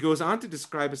 And he goes on to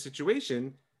describe a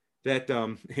situation that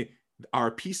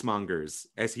our peacemongers,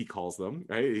 as he calls them,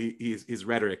 right? His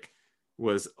rhetoric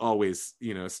was always,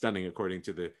 stunning according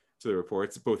to the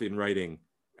reports, both in writing.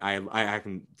 I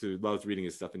happen to love reading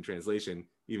his stuff in translation,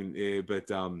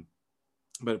 but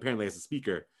apparently as a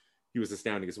speaker, he was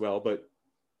astounding as well. But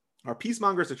our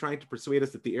peacemongers are trying to persuade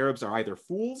us that the Arabs are either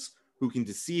fools who can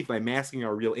deceive by masking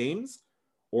our real aims,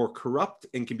 or corrupt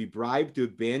and can be bribed to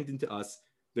abandon to us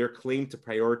their claim to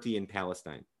priority in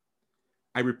Palestine.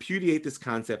 I repudiate this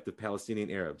concept of Palestinian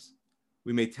Arabs.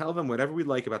 We may tell them whatever we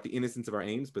like about the innocence of our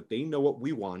aims, but they know what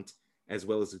we want as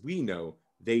well as we know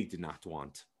they do not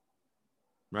want.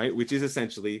 Right? Which is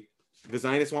essentially, the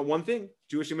Zionists want one thing,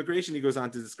 Jewish immigration, he goes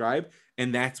on to describe,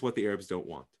 and that's what the Arabs don't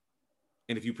want.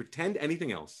 And if you pretend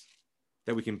anything else,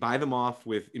 that we can buy them off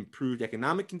with improved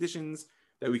economic conditions,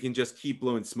 that we can just keep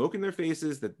blowing smoke in their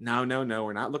faces, that no,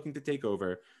 we're not looking to take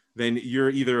over, then you're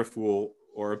either a fool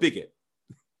or a bigot.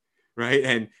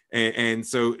 Right? And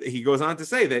so he goes on to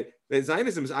say that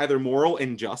Zionism is either moral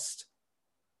and just,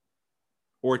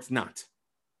 or it's not.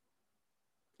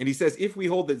 And he says, if we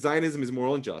hold that Zionism is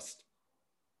moral and just,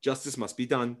 justice must be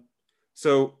done.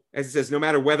 So, as he says, no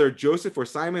matter whether Joseph or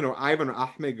Simon or Ivan or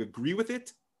Ahmed agree with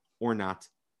it or not.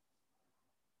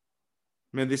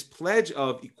 Man, this pledge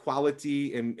of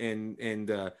equality and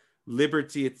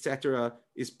liberty, etc.,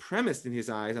 is premised in his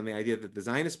eyes on the idea that the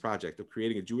Zionist project of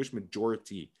creating a Jewish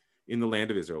majority in the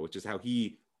land of Israel, which is how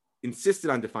he insisted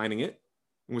on defining it,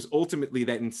 and was ultimately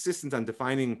that insistence on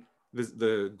defining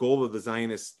the goal of the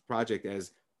Zionist project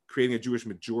as creating a Jewish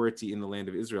majority in the land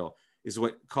of Israel, is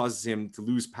what causes him to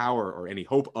lose power, or any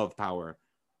hope of power,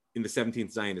 in the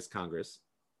 17th Zionist Congress.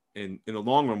 And in the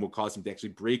long run will cause him to actually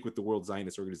break with the World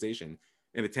Zionist Organization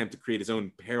and attempt to create his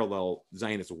own parallel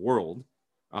Zionist world.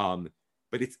 But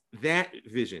it's that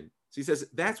vision. So he says,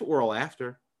 that's what we're all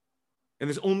after. And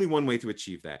there's only one way to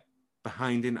achieve that: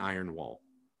 behind an iron wall.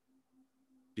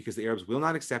 Because the Arabs will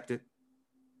not accept it.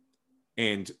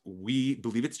 And we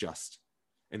believe it's just.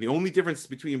 And the only difference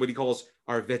between what he calls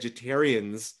our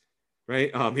vegetarians,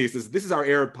 right? He says, this is our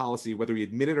Arab policy, whether we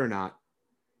admit it or not.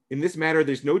 In this matter,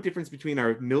 there's no difference between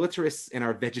our militarists and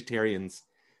our vegetarians,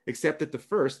 except that the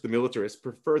first, the militarists,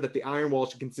 prefer that the iron wall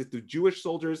should consist of Jewish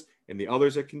soldiers, and the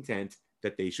others are content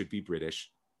that they should be British,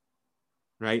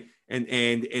 right?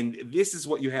 And this is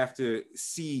what you have to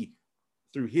see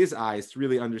through his eyes to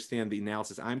really understand the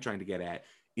analysis I'm trying to get at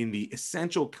in the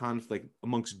essential conflict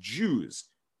amongst Jews,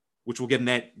 which will get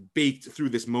that baked through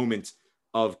this moment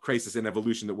of crisis and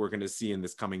evolution that we're going to see in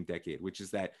this coming decade, which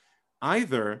is that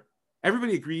either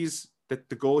everybody agrees that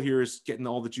the goal here is getting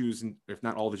all the Jews, and if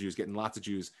not all the Jews, getting lots of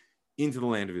Jews into the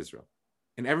land of Israel.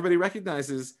 And everybody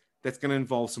recognizes that's going to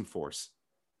involve some force.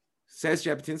 Says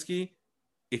Jabotinsky,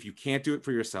 if you can't do it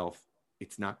for yourself,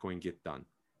 it's not going to get done.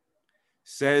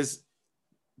 Says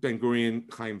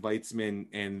Ben-Gurion, Chaim Weizmann,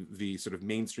 and the sort of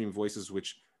mainstream voices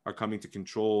which are coming to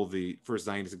control the first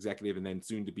Zionist executive and then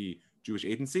soon to be Jewish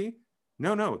agency.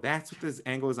 No, that's what this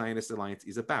Anglo-Zionist alliance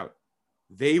is about.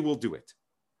 They will do it.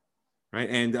 Right.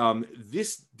 And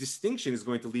this distinction is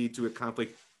going to lead to a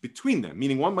conflict between them,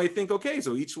 meaning one might think, okay,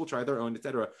 so each will try their own,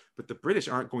 etc. But the British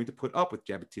aren't going to put up with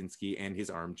Jabotinsky and his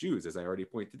armed Jews, as I already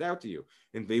pointed out to you.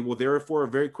 And they will therefore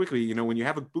very quickly, when you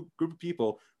have a group of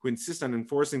people who insist on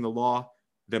enforcing the law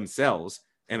themselves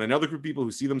and another group of people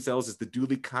who see themselves as the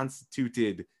duly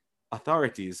constituted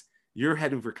authorities, you're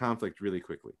heading for conflict really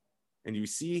quickly. And you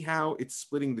see how it's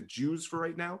splitting the Jews for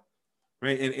right now,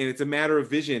 right? And it's a matter of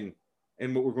vision.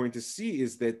 And what we're going to see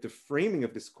is that the framing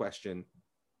of this question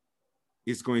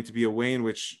is going to be a way in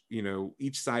which,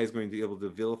 each side is going to be able to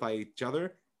vilify each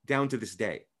other down to this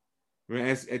day.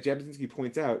 As Jabotinsky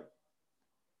points out,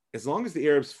 as long as the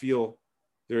Arabs feel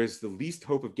there is the least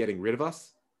hope of getting rid of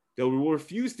us, they will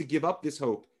refuse to give up this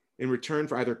hope in return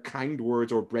for either kind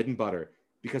words or bread and butter,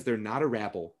 because they're not a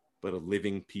rabble, but a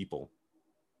living people.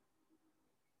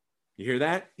 You hear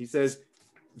that? He says,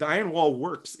 the iron wall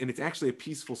works, and it's actually a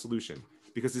peaceful solution,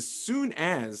 because as soon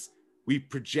as we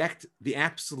project the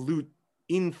absolute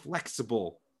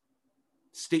inflexible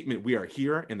statement, we are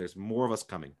here and there's more of us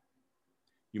coming.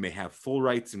 You may have full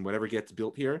rights in whatever gets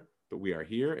built here, but we are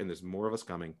here and there's more of us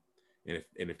coming. And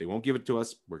if they won't give it to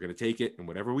us, we're going to take it. And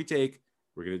whatever we take,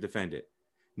 we're going to defend it.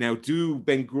 Now, do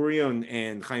Ben-Gurion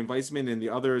and Chaim Weizmann and the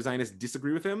other Zionists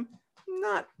disagree with him?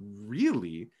 Not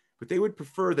really. But they would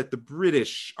prefer that the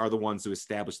British are the ones who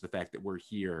establish the fact that we're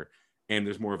here and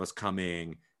there's more of us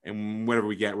coming, and whatever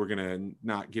we get, we're going to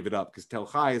not give it up, because Tel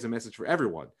Chai is a message for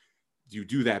everyone. You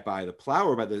do that by the plow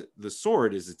or by the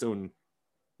sword is its own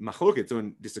machlok, its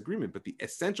own disagreement. But the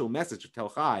essential message of Tel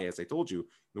Chai, as I told you,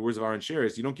 the words of Aaron Sher,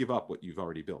 is you don't give up what you've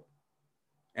already built.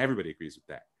 Everybody agrees with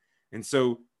that. And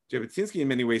so Jabotinsky in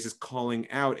many ways is calling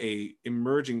out a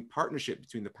emerging partnership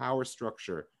between the power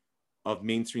structure of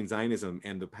mainstream Zionism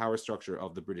and the power structure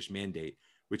of the British Mandate,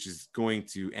 which is going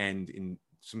to end in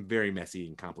some very messy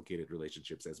and complicated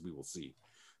relationships, as we will see.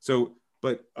 So,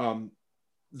 but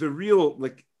the real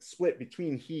like split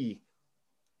between he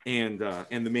and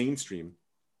the mainstream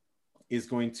is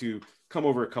going to come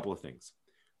over a couple of things.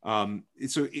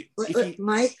 So,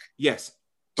 Mike, yes,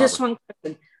 Barbara. Just one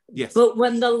question. Yes, but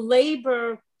when the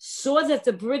Labor saw that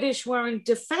the British weren't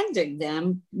defending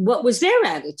them, what was their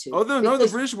attitude? Oh no, the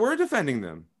British were defending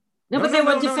them. But they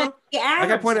were defending the Arabs.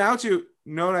 Like I pointed out to you.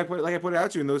 I pointed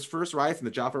out to you in those first riots and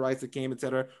the Jaffa riots that came,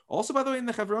 etc. Also, by the way, in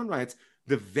the Hebron riots,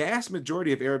 the vast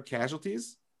majority of Arab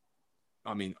casualties,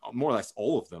 I mean, more or less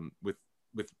all of them, with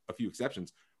a few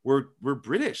exceptions, were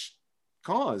British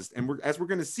caused. And as we're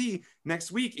going to see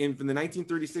next week, from the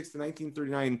 1936 to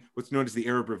 1939, what's known as the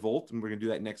Arab Revolt, and we're going to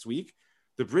do that next week,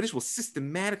 the British will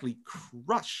systematically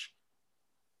crush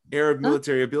Arab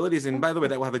military abilities. And by the way,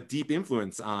 that will have a deep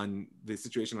influence on the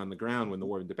situation on the ground when the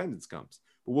War of Independence comes.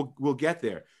 But we'll get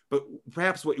there. But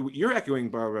perhaps what you're echoing,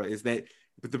 Barbara, is that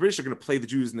the British are going to play the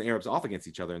Jews and the Arabs off against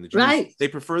each other. And the Jews, they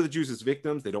prefer the Jews as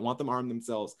victims. They don't want them armed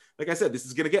themselves. Like I said, this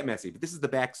is going to get messy, but this is the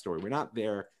backstory. We're not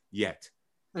there yet.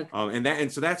 Okay.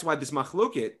 And so that's why this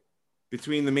machloket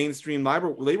between the mainstream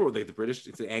labor, like the British,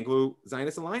 it's an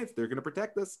Anglo-Zionist alliance. They're going to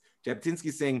protect us. Jabotinsky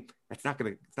is saying it's not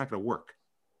going to work.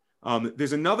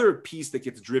 There's another piece that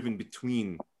gets driven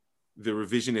between the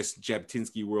revisionist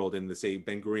Jabotinsky world and the, say,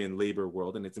 Ben-Gurion labor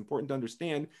world. And it's important to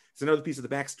understand, it's another piece of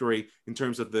the backstory in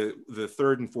terms of the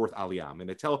third and fourth aliyah.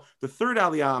 And I tell the third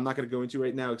aliyah, I'm not going to go into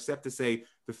right now, except to say,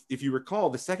 if you recall,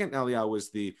 the second aliyah was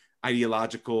the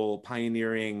ideological,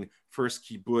 pioneering first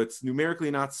kibbutz, numerically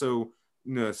not so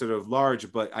sort of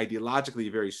large, but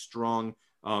ideologically very strong.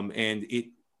 And it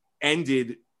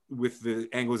ended with the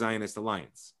Anglo-Zionist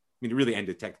alliance. I mean, it really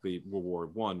ended technically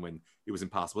World War I when it was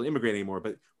impossible to immigrate anymore,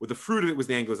 but with the fruit of it was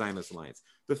the Anglo-Zionist alliance.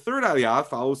 The third aliyah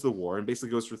follows the war and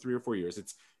basically goes for 3 or 4 years.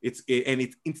 It's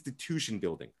institution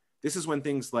building. This is when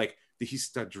things like the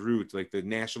Histadrut, like the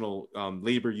National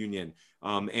Labor Union,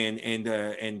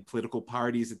 and political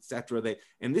parties, etc.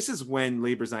 And this is when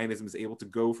labor Zionism is able to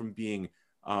go from being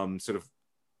sort of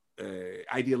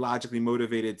ideologically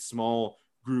motivated small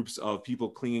groups of people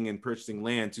clinging and purchasing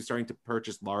land to starting to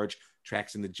purchase large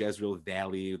tracts in the Jezreel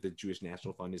Valley. The Jewish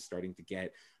National Fund is starting to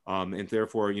get, and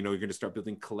therefore, you're going to start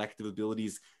building collective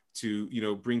abilities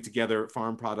to, bring together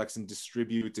farm products and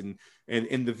distribute.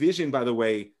 And the vision, by the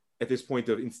way, at this point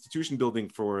of institution building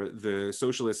for the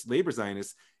socialist labor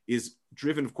Zionists is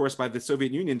driven, of course, by the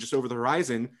Soviet Union just over the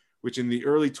horizon, which in the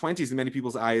early 20s, in many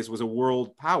people's eyes, was a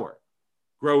world power,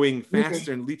 growing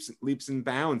faster and leaps and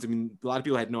bounds. I mean, a lot of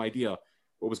people had no idea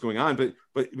what was going on, but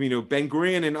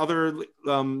Ben-Gurion and other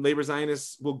labor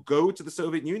Zionists will go to the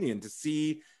Soviet Union to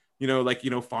see,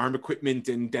 farm equipment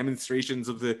and demonstrations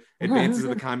of the advances of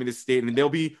the communist state, and they'll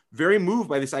be very moved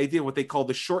by this idea of what they call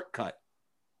the shortcut,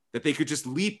 that they could just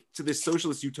leap to this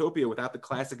socialist utopia without the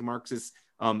classic Marxist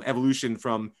evolution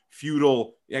from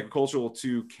feudal agricultural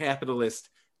to capitalist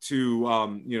to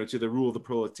to the rule of the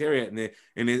proletariat,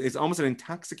 and it's almost an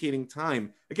intoxicating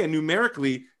time. Again,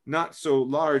 numerically not so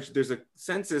large. There's a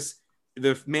census.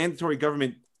 The mandatory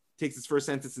government takes its first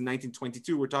census in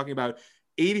 1922. We're talking about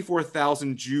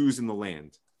 84,000 Jews in the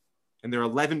land, and they're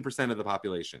 11% of the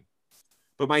population.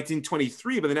 But by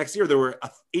 1923, by the next year, there were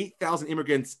 8,000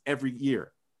 immigrants every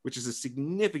year, which is a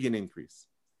significant increase.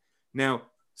 Now,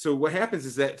 so what happens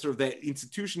is that sort of that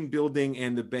institution building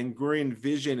and the Ben-Gurion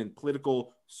vision and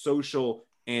political, social,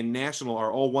 and national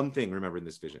are all one thing, remember, in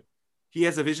this vision. He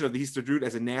has a vision of the Histadrut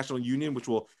as a national union, which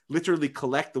will literally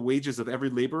collect the wages of every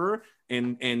laborer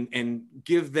and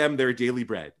give them their daily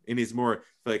bread in his more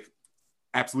like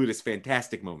absolutist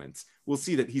fantastic moments. We'll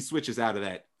see that he switches out of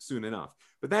that soon enough.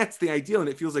 But that's the ideal, and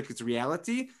it feels like it's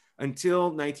reality until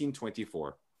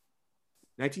 1924.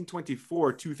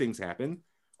 1924, two things happen.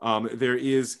 There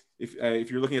is, if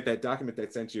you're looking at that document that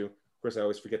I sent you, of course, I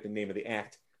always forget the name of the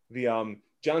act, the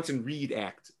Johnson-Reed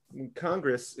Act.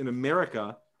 Congress in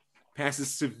America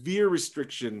passes severe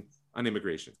restriction on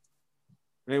immigration.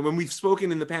 And when we've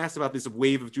spoken in the past about this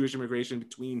wave of Jewish immigration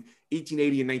between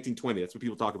 1880 and 1920, that's what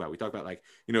people talk about. We talk about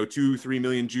 2-3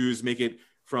 million Jews make it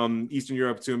from Eastern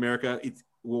Europe to America.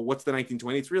 What's the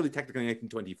 1920? It's really technically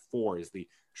 1924 is the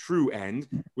true end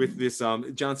with this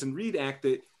Johnson-Reed Act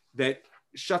that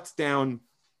shuts down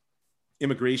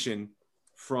immigration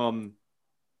from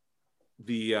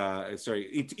the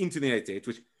into the United States,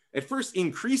 which at first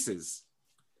increases,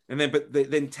 and then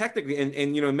then technically, and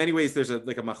in many ways there's a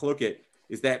machloket.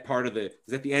 Is that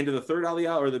the end of the third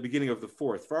aliyah or the beginning of the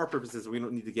fourth? For our purposes, we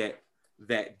don't need to get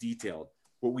that detailed.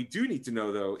 What we do need to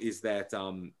know, though, is that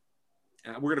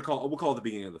we'll call it the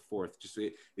beginning of the fourth.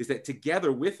 Is that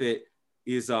together with it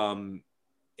is a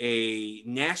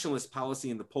nationalist policy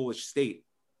in the Polish state,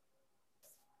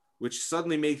 which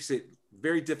suddenly makes it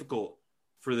very difficult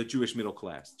for the Jewish middle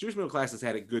class. Jewish middle class has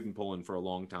had it good in Poland for a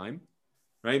long time,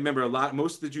 right? Remember,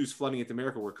 most of the Jews flooding into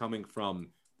America were coming from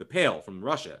the Pale, from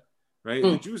Russia. Right,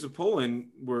 the Jews of Poland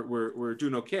were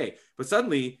doing okay, but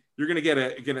suddenly you're going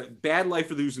to get a bad life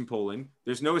for the Jews in Poland.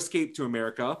 There's no escape to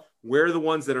America. Where are the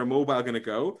ones that are mobile going to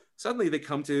go? Suddenly they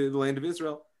come to the land of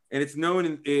Israel, and it's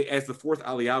known as the fourth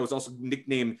aliyah. It was also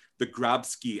nicknamed the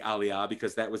Grabski aliyah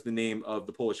because that was the name of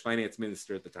the Polish finance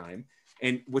minister at the time.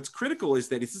 And what's critical is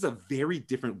that this is a very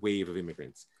different wave of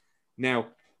immigrants. Now,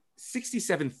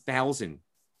 67,000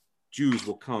 Jews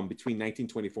will come between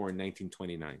 1924 and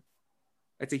 1929.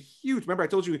 That's a huge. Remember, I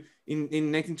told you in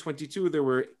 1922 there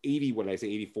were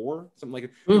 84, something like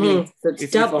it. Mm-hmm. I mean,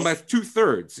 it's double. About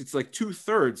 2/3. It's like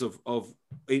 2/3 of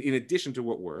in addition to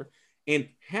what were, and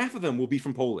half of them will be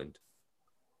from Poland,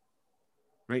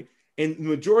 right? And the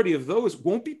majority of those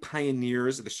won't be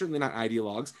pioneers. They're certainly not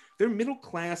ideologues. They're middle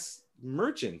class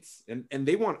merchants, and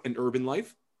they want an urban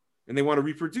life, and they want to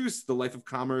reproduce the life of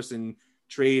commerce and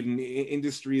trade and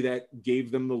industry that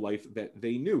gave them the life that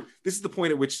they knew. This is the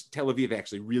point at which Tel Aviv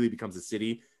actually really becomes a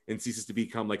city and ceases to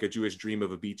become like a Jewish dream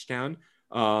of a beach town.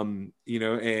 It's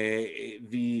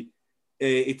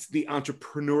the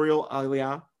entrepreneurial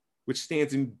aliyah, which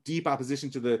stands in deep opposition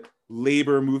to the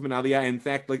labor movement aliyah. In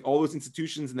fact, like all those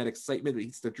institutions and that excitement that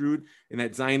Histadrut and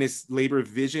that Zionist labor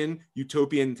vision,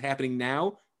 utopian happening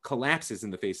now, collapses in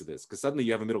the face of this because suddenly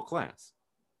you have a middle class,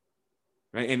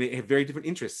 right? And they have very different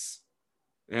interests.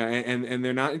 And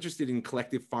they're not interested in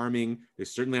collective farming. They're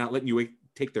certainly not letting you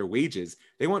take their wages.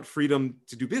 They want freedom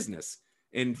to do business.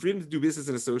 And freedom to do business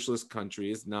in a socialist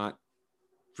country is not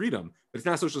freedom, but it's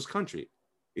not a socialist country.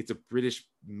 It's a British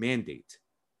mandate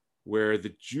where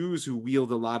the Jews who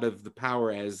wield a lot of the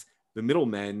power as the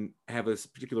middlemen have a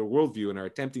particular worldview and are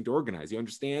attempting to organize. You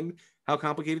understand how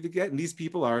complicated it gets? And these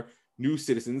people are new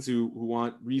citizens who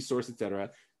want resource, etc.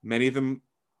 Many of them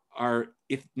are,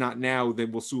 if not now,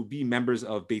 then will soon be members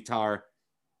of Beitar,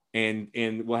 and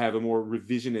will have a more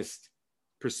revisionist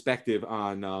perspective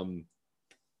on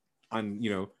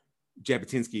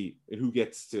Jabotinsky and who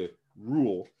gets to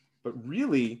rule. But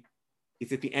really,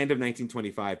 it's at the end of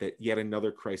 1925 that yet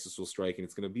another crisis will strike, and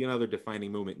it's going to be another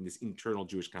defining moment in this internal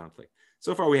Jewish conflict.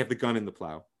 So far, we have the gun and the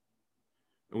plow,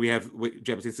 and we have what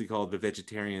Jabotinsky called the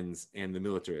vegetarians and the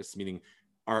militarists, meaning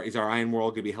is our iron wall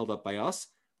going to be held up by us,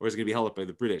 or is it going to be held up by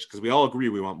the British? Because we all agree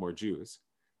we want more Jews,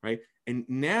 right? And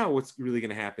now what's really going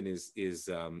to happen is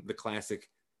the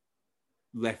classic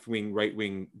left-wing,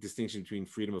 right-wing distinction between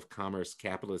freedom of commerce,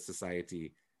 capitalist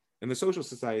society, and the social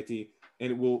society.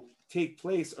 And it will take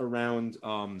place around,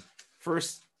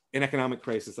 first, an economic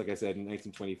crisis, like I said, in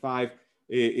 1925.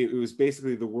 It was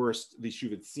basically the worst the Shuv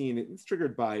had seen. It's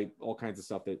triggered by all kinds of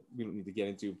stuff that we don't need to get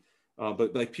into.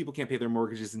 But like people can't pay their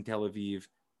mortgages in Tel Aviv.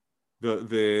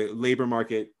 The labor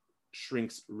market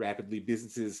shrinks rapidly.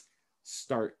 Businesses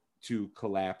start to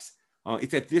collapse.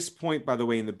 It's at this point, by the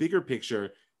way, in the bigger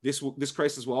picture, this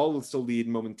crisis will also lead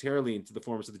momentarily into the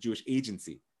forms of the Jewish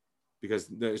agency, because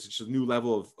there's just a new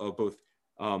level of both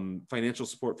financial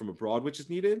support from abroad, which is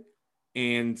needed,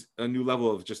 and a new level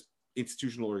of just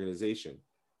institutional organization.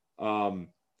 And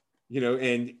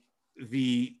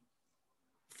the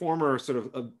former sort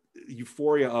of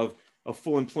euphoria of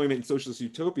full employment in socialist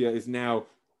utopia is now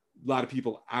a lot of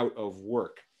people out of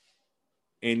work.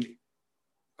 And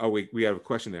oh wait, we have a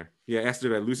question there. Yeah, Esther,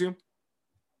 did I lose you?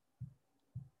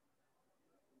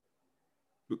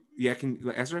 Yeah,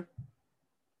 Esther?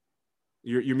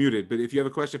 You're muted, but if you have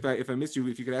a question, if I missed you,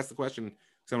 if you could ask the question,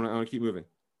 because I want to keep moving.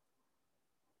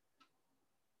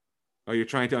 Oh, you're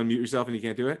trying to unmute yourself and you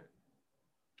can't do it?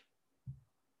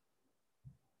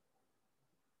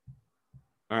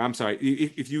 All right, I'm sorry.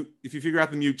 If you figure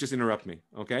out the mute, just interrupt me,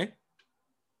 okay?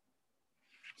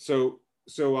 So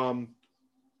for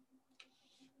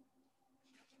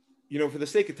the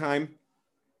sake of time,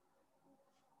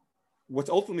 what's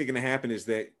ultimately going to happen is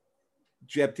that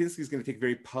Jabotinsky is going to take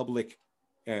very public,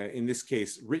 in this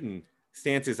case, written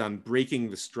stances on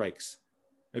breaking the strikes,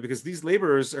 right? Because these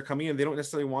laborers are coming in, they don't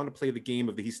necessarily want to play the game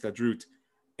of the Histadrut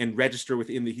and register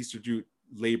within the Histadrut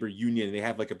labor union. They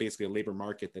have basically a labor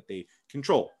market that they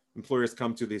control. Employers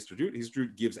come to the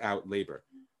Histadrut gives out labor.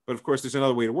 But of course, there's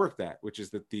another way to work that, which is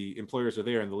that the employers are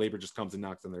there and the labor just comes and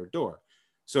knocks on their door.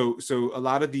 So a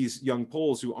lot of these young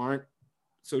Poles who aren't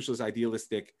socialist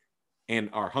idealistic and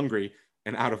are hungry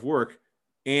and out of work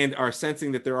and are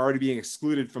sensing that they're already being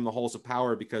excluded from the halls of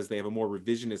power because they have a more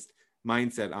revisionist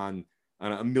mindset on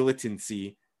a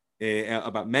militancy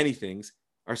about many things,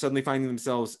 are suddenly finding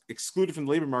themselves excluded from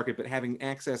the labor market, but having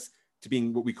access to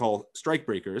being what we call strike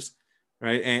breakers,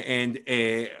 right? And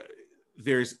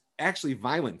there's actually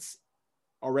violence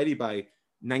already by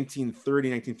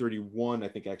 1930, 1931, I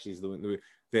think actually is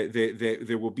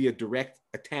there will be a direct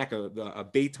attack, a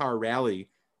Beitar rally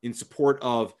in support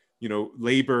of, you know,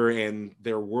 labor and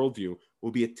their worldview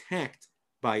will be attacked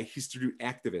by Histadrut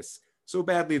activists so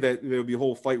badly that there'll be a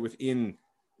whole fight within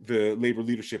the labor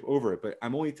leadership over it. But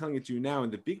I'm only telling it to you now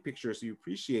in the big picture so you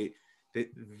appreciate that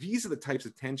these are the types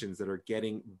of tensions that are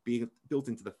getting built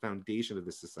into the foundation of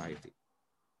this society.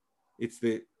 It's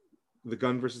the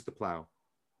gun versus the plow,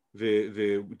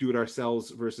 the do it ourselves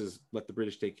versus let the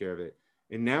British take care of it.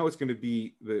 And now it's going to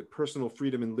be the personal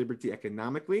freedom and liberty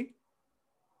economically,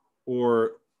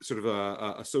 or sort of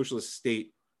a socialist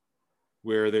state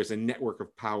where there's a network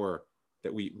of power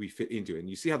that we fit into. And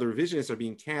you see how the revisionists are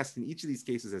being cast in each of these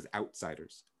cases as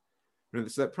outsiders.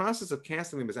 And so that process of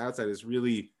casting them as outsiders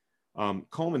really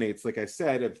culminates, like I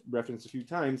said, I've referenced a few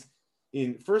times,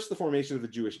 in first the formation of the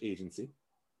Jewish Agency,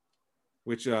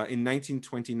 which in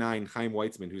 1929, Chaim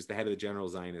Weizmann, who's the head of the General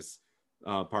Zionist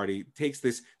Party, takes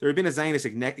this. There had been a Zionist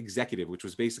executive, which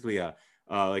was basically a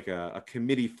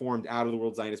committee formed out of the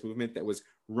World Zionist Movement that was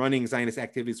running Zionist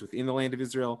activities within the land of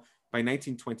Israel. By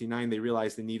 1929, they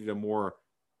realized they needed a more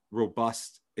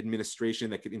robust administration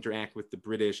that could interact with the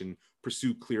British and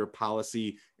pursue clear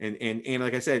policy. And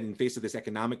like I said, in face of this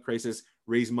economic crisis,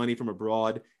 raise money from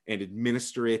abroad and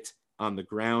administer it on the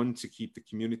ground to keep the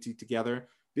community together.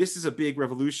 This is a big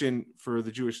revolution for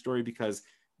the Jewish story because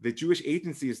the Jewish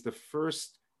Agency is the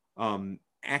first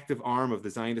active arm of the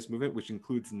Zionist movement, which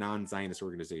includes non-Zionist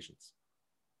organizations.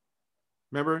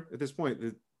 Remember, at this point,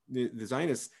 the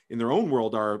Zionists in their own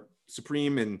world are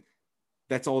supreme and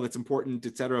that's all that's important,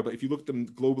 et cetera. But if you look at them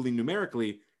globally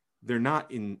numerically, they're not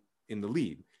in the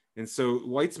lead. And so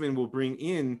Weizmann will bring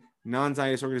in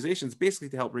non-Zionist organizations basically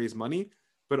to help raise money,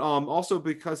 but also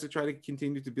because to try to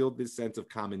continue to build this sense of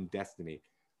common destiny.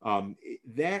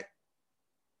 That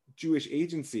Jewish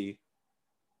Agency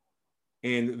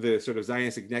and the sort of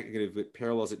Zionist executive that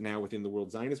parallels it now within the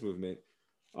World Zionist Movement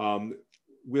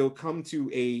will come to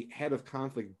a head of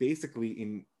conflict basically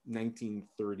in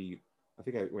 1930.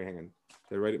 Wait, hang on.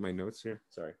 Did I write it in my notes here?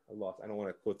 Sorry, I lost. I don't want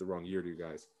to quote the wrong year to you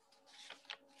guys.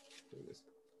 There it is.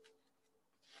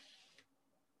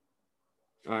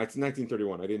 It's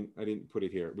 1931. I didn't put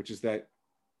it here, which is that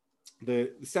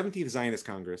the 17th Zionist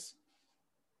Congress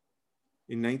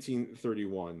in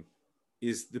 1931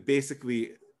 is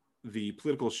basically the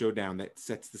political showdown that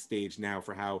sets the stage now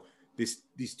for how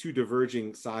these two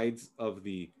diverging sides of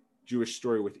the Jewish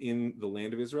story within the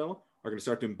land of Israel are going to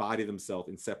start to embody themselves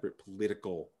in separate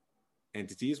political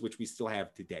entities, which we still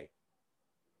have today,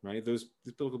 right? Those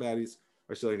political bodies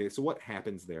are still today. So what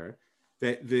happens there?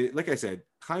 That like I said,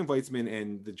 Chaim Weizmann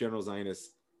and the General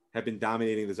Zionists have been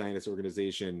dominating the Zionist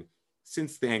organization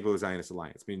since the Anglo-Zionist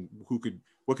Alliance. I mean,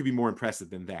 what could be more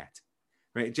impressive than that,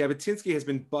 right? Jabotinsky has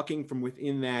been bucking from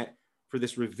within that for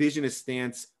this revisionist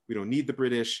stance. We don't need the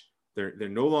British. They're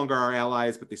no longer our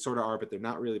allies, but they sort of are, but they're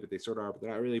not really, but they sort of are, but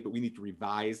they're not really, but we need to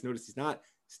revise. Notice he's not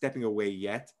stepping away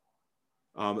yet,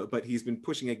 but he's been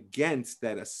pushing against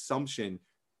that assumption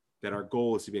that our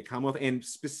goal is to be a Commonwealth, and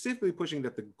specifically pushing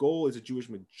that the goal is a Jewish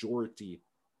majority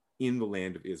in the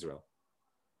land of Israel,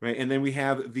 right? And then we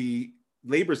have the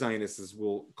labor Zionists, as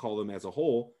we'll call them as a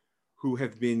whole, who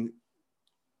have been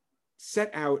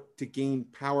set out to gain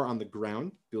power on the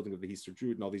ground, building of the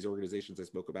Histadrut and all these organizations I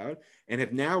spoke about, and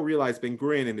have now realized, Ben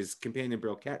Gurion and his companion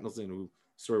Beryl Katnelson, whose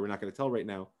story we're not going to tell right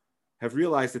now, have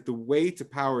realized that the way to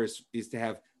power is to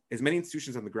have as many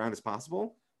institutions on the ground as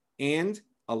possible and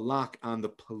a lock on the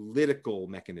political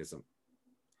mechanism.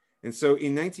 And so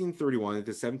in 1931, at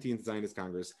the 17th Zionist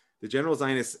Congress, the General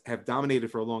Zionists have dominated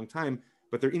for a long time,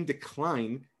 but they're in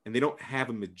decline and they don't have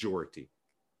a majority.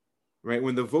 Right?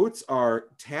 When the votes are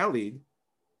tallied,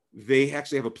 they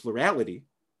actually have a plurality,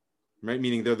 right?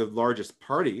 Meaning they're the largest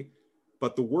party,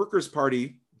 but the Workers'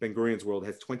 Party, Ben Gurion's world,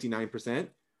 has 29%,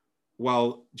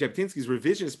 while Jabotinsky's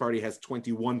revisionist party has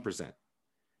 21%,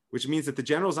 which means that the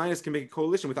General Zionists can make a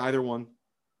coalition with either one.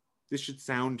 This should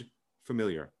sound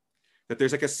familiar, that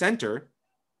there's like a center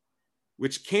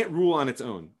which can't rule on its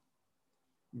own,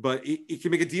 but it can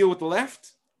make a deal with the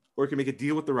left or it can make a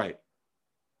deal with the right.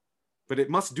 But it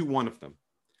must do one of them.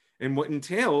 And what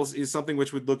entails is something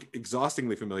which would look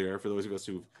exhaustingly familiar for those of us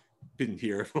who've been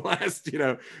here for the last,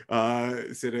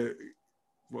 sort of,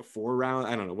 4 rounds,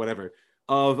 I don't know, whatever,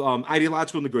 of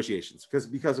ideological negotiations.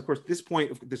 Because of course, at this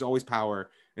point, there's always power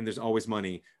and there's always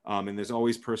money and there's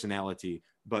always personality.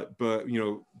 But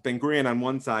Ben-Gurion on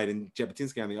one side and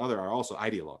Jabotinsky on the other are also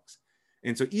ideologues.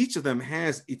 And so each of them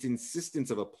has its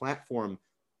insistence of a platform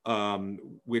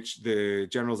which the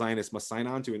general Zionists must sign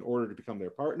on to in order to become their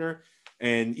partner.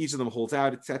 And each of them holds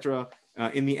out, etc.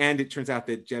 In the end, it turns out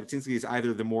that Jabotinsky is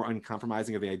either the more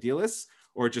uncompromising of the idealists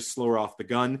or just slower off the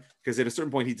gun, because at a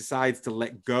certain point he decides to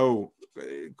let go,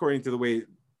 according to the way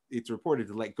it's reported,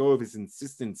 to let go of his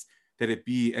insistence that it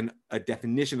be a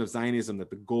definition of Zionism, that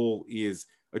the goal is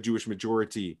a Jewish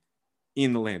majority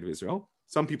in the land of Israel.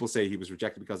 Some people say he was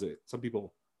rejected because of it. Some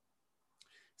people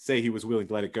say he was willing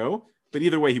to let it go. But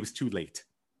either way, he was too late,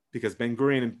 because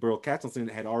Ben-Gurion and Berl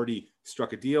Katznelson had already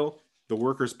struck a deal. The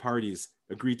workers' parties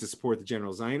agreed to support the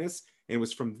general Zionists. And it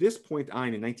was from this point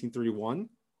on in 1931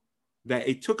 that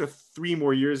it took 3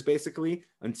 more years, basically,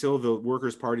 until the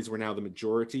workers' parties were now the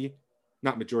majority.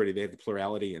 Not majority, they had the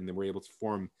plurality, and then were able to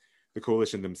form the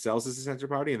coalition themselves as a center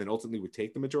party, and then ultimately would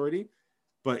take the majority.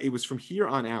 But it was from here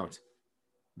on out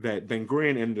that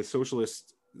Ben-Gurion and the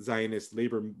socialist Zionist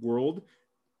labor world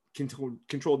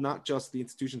controlled not just the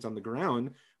institutions on the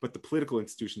ground, but the political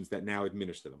institutions that now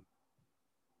administer them.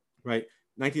 Right?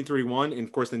 1931, and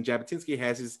of course, then Jabotinsky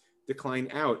has his decline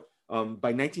out.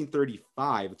 By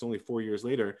 1935, it's only 4 years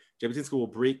later, Jabotinsky will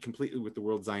break completely with the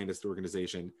World Zionist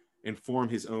Organization and form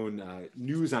his own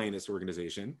new Zionist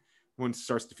organization. One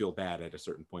starts to feel bad at a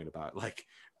certain point about like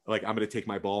I'm going to take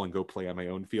my ball and go play on my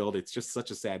own field. It's just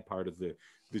such a sad part of the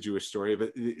Jewish story.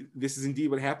 But this is indeed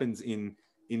what happens in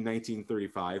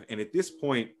 1935. And at this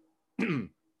point,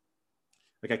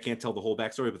 I can't tell the whole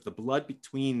backstory, but the blood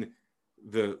between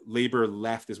the labor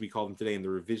left, as we call them today, and the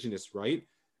revisionist right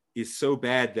is so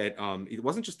bad that it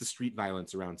wasn't just the street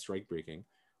violence around strike breaking.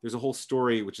 There's a whole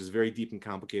story which is very deep and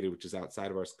complicated, which is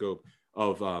outside of our scope,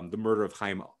 of the murder of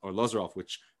Chaim Arlozorov,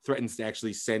 which threatens to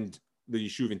actually send the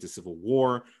Yishuv into civil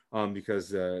war because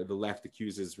the left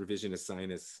accuses revisionist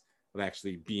Zionists of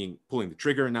actually pulling the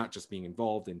trigger, not just being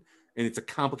involved. And it's a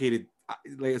complicated,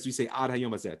 as we say, ad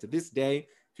hayom hazeh. To this day,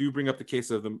 if you bring up the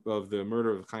case of the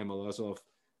murder of Chaim Arlozorov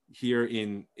here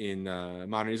in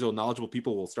modern Israel, knowledgeable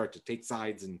people will start to take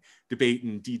sides and debate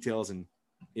in details, and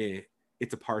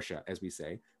it's a parsha, as we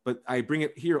say. But I bring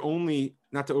it here only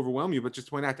not to overwhelm you, but just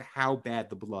to point out to how bad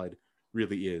the blood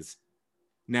really is.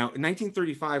 Now,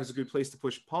 1935 is a good place to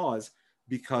push pause,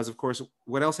 because, of course,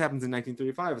 what else happens in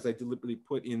 1935, as I deliberately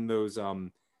put in those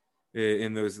the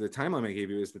timeline I gave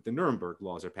you, is that the Nuremberg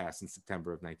laws are passed in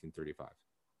September of 1935. I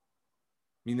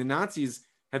mean, the Nazis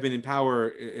have been in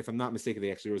power, if I'm not mistaken,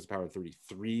 they actually rose to power in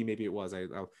 33, maybe it was.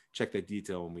 I'll check that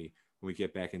detail when we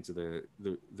get back into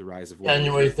the rise of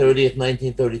January 30th,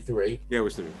 1933. Yeah, it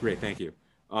was 30. Great, thank you.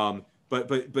 But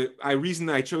the reason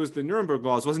that I chose the Nuremberg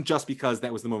laws wasn't just because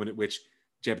that was the moment at which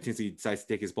Jabotinsky decides to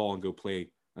take his ball and go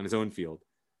play on his own field,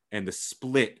 and the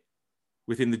split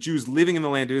within the Jews living in the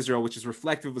land of Israel, which is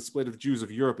reflective of the split of the Jews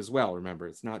of Europe as well. Remember,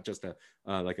 it's not just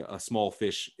a small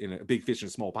fish in a big fish in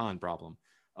a small pond problem.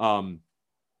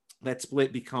 That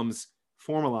split becomes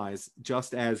formalized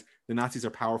just as the Nazis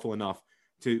are powerful enough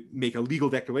to make a legal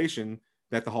declaration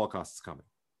that the Holocaust is coming.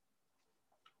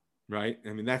 Right?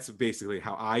 I mean, that's basically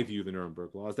how I view the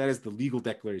Nuremberg laws. That is the legal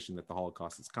declaration that the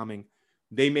Holocaust is coming.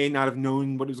 They may not have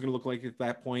known what it was going to look like at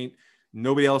that point.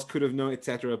 Nobody else could have known,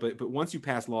 etc. But once you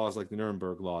pass laws like the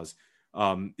Nuremberg laws,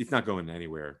 it's not going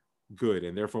anywhere good.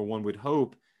 And therefore, one would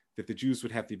hope that the Jews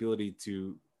would have the ability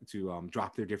to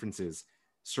drop their differences,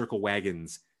 circle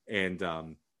wagons, and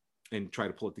try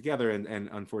to pull it together. And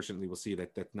unfortunately, we'll see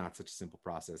that that's not such a simple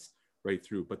process right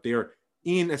through. But they're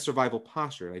in a survival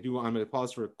posture. I'm going to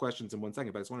pause for questions in 1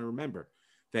 second, but I just want to remember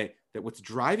that what's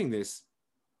driving this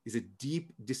is a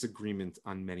deep disagreement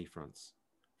on many fronts.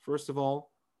 First of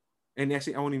all, and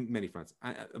actually, I won't even many fronts.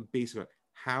 A basic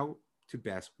how to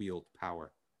best wield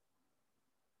power.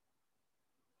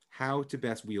 How to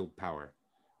best wield power.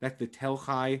 That the Tel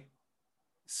Chai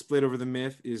split over the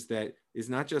myth is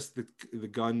not just the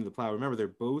gun, the plow. Remember, they're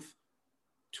both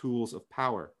tools of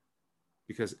power,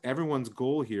 because everyone's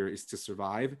goal here is to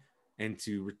survive and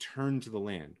to return to the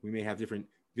land. We may have different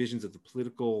visions of the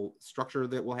political structure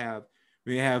that we'll have.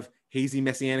 We may have hazy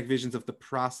messianic visions of the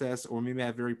process, or we may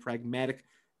have very pragmatic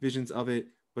visions of it.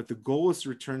 But the goal is to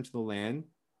return to the land,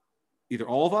 either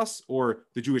all of us or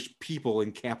the Jewish people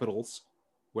in capitals,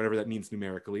 whatever that means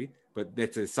numerically. But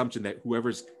that's an assumption that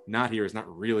whoever's not here is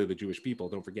not really the Jewish people.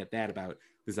 Don't forget that about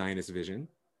the Zionist vision,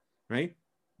 right?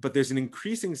 but there's an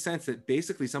increasing sense that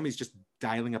basically somebody's just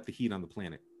dialing up the heat on the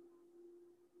planet.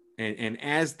 And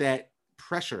as that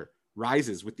pressure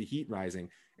rises with the heat rising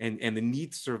and the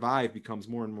need to survive becomes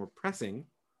more and more pressing,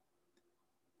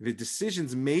 the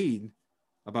decisions made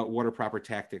about what are proper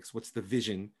tactics, what's the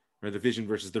vision, or the vision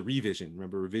versus the revision.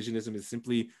 Remember, revisionism is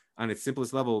simply, on its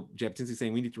simplest level, Jabotinsky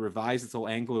saying we need to revise this whole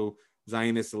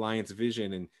Anglo-Zionist alliance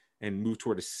vision and move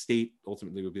toward a state,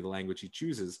 ultimately would be the language he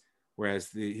chooses,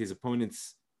 whereas his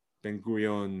opponents,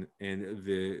 Ben-Gurion and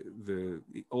the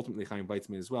ultimately Chaim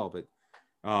Weizmann as well, but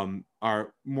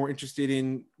are more interested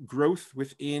in growth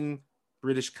within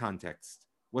British context.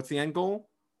 What's the end goal?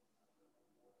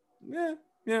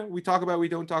 Yeah, we talk about it, we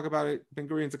don't talk about it.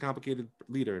 Ben-Gurion's a complicated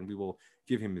leader, and we will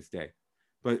give him his day.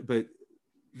 But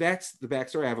that's the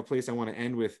backstory. I have a place I want to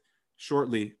end with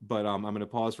shortly, but I'm going to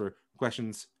pause for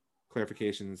questions,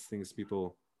 clarifications, things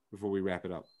people before we wrap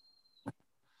it up.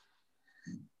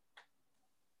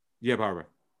 Yeah, Barbara.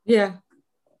 Yeah.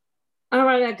 All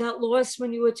right, I got lost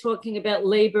when you were talking about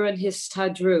labor and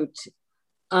histadrut.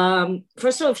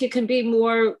 First of all, if you can be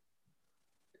more,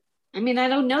 I mean, I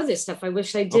don't know this stuff. I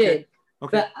wish I did.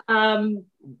 Okay.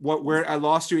 But where I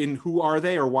lost you in who are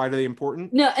they or why are they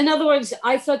important? No, in other words,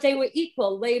 I thought they were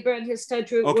equal. Labor and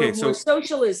histadrut were more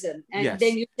socialism, and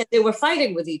then you said they were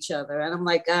fighting with each other, and I'm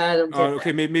like, I don't get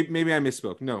okay, maybe I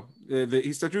misspoke. No, the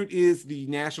histadrut is the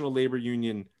national labor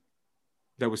union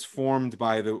that was formed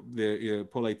by the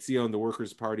Polei Zion, the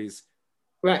workers' parties,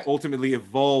 right? Ultimately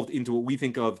evolved into what we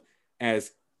think of as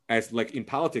like in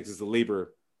politics as the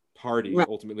Labor Party, right.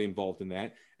 Ultimately involved in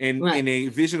that, and in a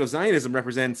vision of Zionism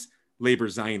represents labor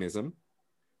Zionism.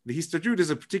 The Histadrut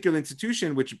is a particular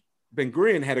institution which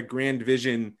Ben-Gurion had a grand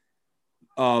vision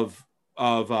of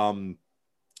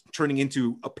turning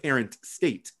into a parent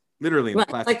state, literally in the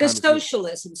classic like a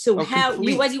socialism. So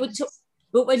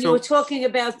when you were talking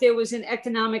about there was an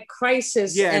economic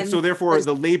crisis, and so therefore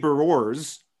the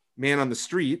laborers, man on the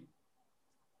street,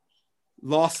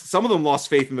 some of them lost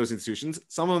faith in those institutions.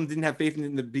 Some of them didn't have faith in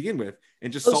them to begin with,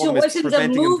 and just saw them as preventing them. So it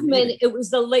wasn't the movement; it was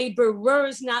the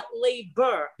laborers, not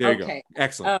labor. There you go.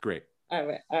 Excellent. Great. All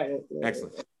right.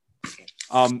 Excellent.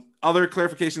 Other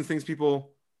clarifications, things, people,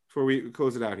 before we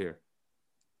close it out here.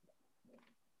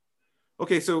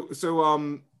 Okay, so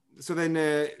then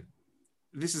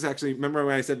this is actually, remember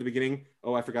when I said at the beginning,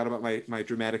 I forgot about my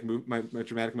dramatic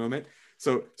moment.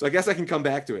 So I guess I can come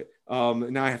back to it.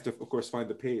 Now I have to, of course, find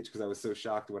the page because I was so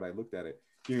shocked when I looked at it.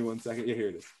 Give me 1 second. Yeah, here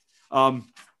it is.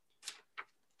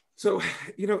 So,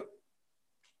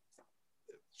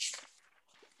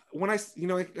 when as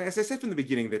I said from the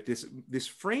beginning, that this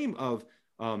frame of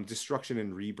destruction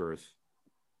and rebirth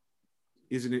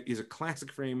is a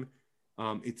classic frame.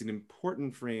 It's an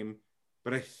important frame,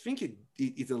 but I think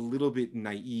it's a little bit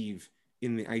naive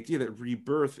in the idea that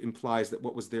rebirth implies that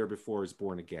what was there before is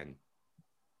born again.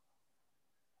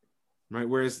 Right?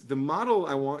 Whereas the model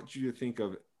I want you to think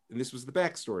of, and this was the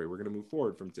backstory, we're going to move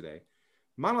forward from today.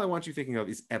 The model I want you thinking of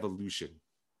is evolution.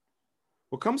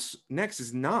 What comes next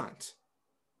is not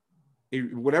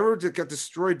whatever got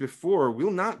destroyed before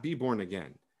will not be born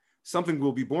again. Something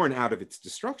will be born out of its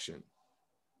destruction,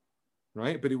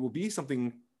 right? But it will be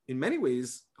something in many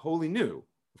ways wholly new.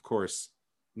 Of course,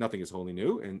 nothing is wholly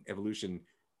new, and evolution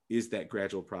is that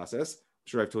gradual process. I'm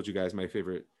sure I've told you guys my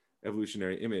favorite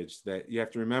evolutionary image, that you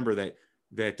have to remember that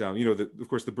of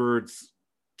course the birds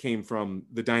came from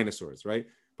the dinosaurs, right?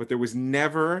 But there was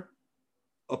never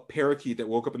a parakeet that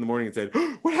woke up in the morning and said,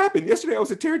 "What happened yesterday? I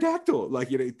was a pterodactyl."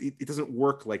 Like, it doesn't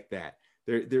work like that.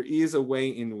 There is a way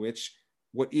in which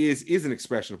what is an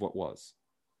expression of what was.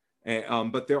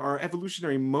 But there are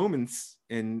evolutionary moments,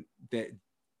 and that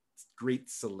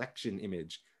great selection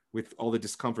image with all the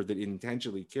discomfort that it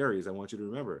intentionally carries, I want you to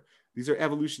remember. These are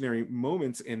evolutionary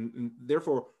moments, and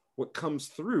therefore what comes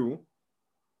through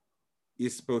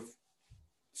is both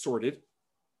sorted,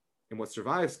 and what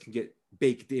survives can get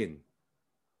baked in,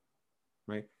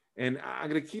 right? And I'm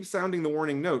going to keep sounding the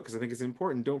warning note because I think it's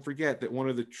important. Don't forget that one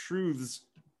of the truths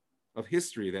of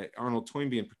history that Arnold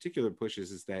Toynbee in particular pushes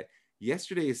is that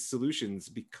yesterday's solutions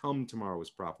become tomorrow's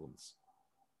problems.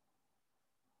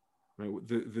 Right?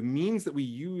 The means that we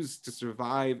use to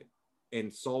survive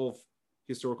and solve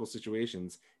historical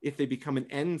situations, if they become an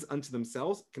end unto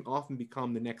themselves, can often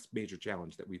become the next major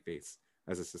challenge that we face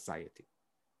as a society.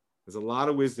 There's a lot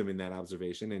of wisdom in that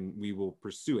observation, and we will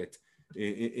pursue it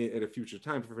at a future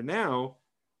time. For now,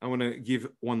 I want to give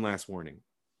one last warning,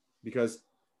 because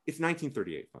it's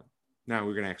 1938 fun. Now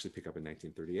we're going to actually pick up in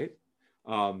 1938.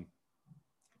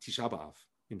 Tisha B'Av,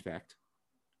 in fact,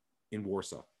 in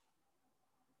Warsaw.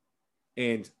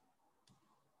 And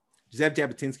Zev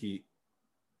Jabotinsky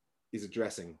is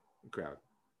addressing the crowd.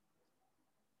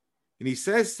 And he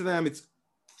says to them, it's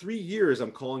 3 years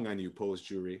I'm calling on you, Polish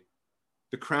Jewry,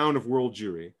 the crown of world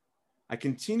Jewry. I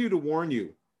continue to warn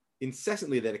you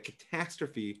incessantly that a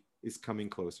catastrophe is coming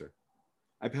closer.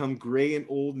 I become gray and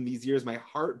old in these years. My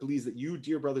heart believes that you,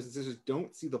 dear brothers and sisters,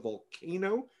 don't see the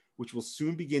volcano, which will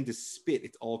soon begin to spit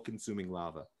its all-consuming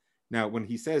lava. Now, when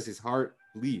he says his heart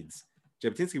bleeds,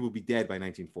 Jabotinsky will be dead by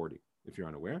 1940, if you're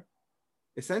unaware.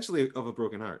 Essentially of a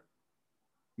broken heart.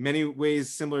 Many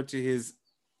ways similar to his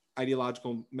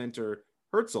ideological mentor,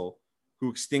 Herzl, who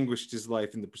extinguished his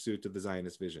life in the pursuit of the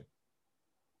Zionist vision.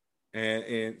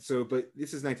 And so, but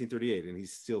this is 1938, and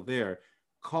he's still there.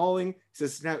 Calling, he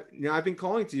says, now I've been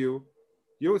calling to you.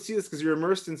 You don't see this because you're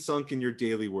immersed and sunk in your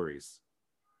daily worries.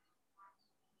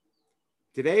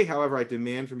 Today, however, I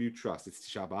demand from you trust. It's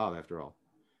Tisha B'Av, after all.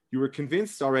 You were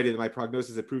convinced already that my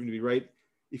prognosis had proven to be right.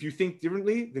 If you think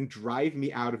differently, then drive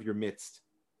me out of your midst.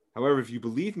 However, if you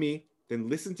believe me, then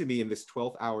listen to me in this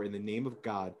 12th hour in the name of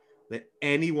God. Let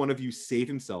any one of you save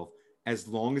himself as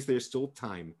long as there's still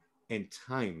time, and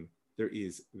time there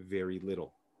is very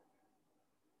little.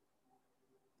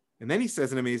 And then he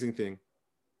says an amazing thing.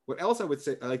 What else I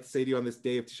like to say to you on this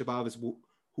day of Tisha B'Av is,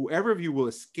 whoever of you will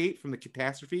escape from the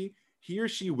catastrophe, he or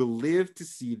she will live to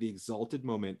see the exalted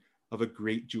moment of a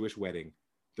great Jewish wedding,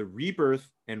 the rebirth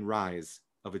and rise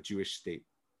of a Jewish state.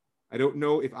 I don't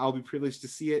know if I'll be privileged to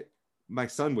see it. My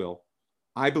son will.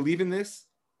 I believe in this,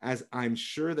 as I'm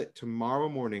sure that tomorrow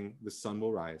morning the sun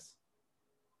will rise.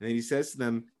 And then he says to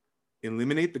them,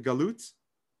 eliminate the galut,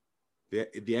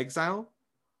 the exile,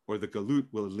 or the galut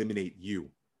will eliminate you.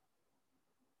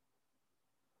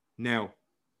 Now,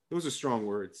 those are strong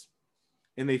words,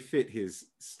 and they fit his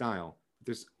style.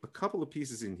 There's a couple of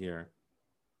pieces in here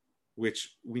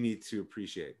which we need to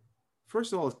appreciate.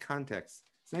 First of all, is context.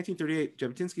 It's 1938.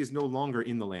 Jabotinsky is no longer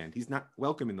in the land. He's not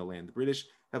welcome in the land. The British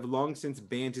have long since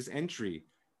banned his entry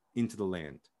into the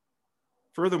land.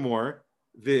 Furthermore,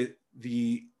 the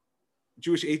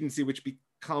Jewish agency, which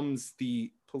becomes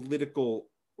the political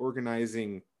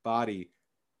organizing body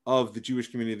of the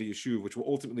Jewish community of the Yishuv, which will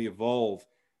ultimately evolve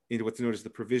into what's known as the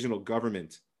provisional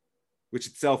government, which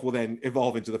itself will then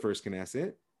evolve into the first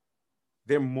Knesset,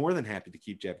 they're more than happy to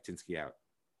keep Jabotinsky out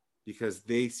because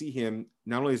they see him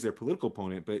not only as their political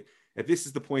opponent, but this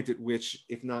is the point at which,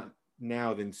 if not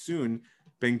now, then soon,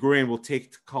 Ben Gurion will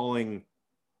take to calling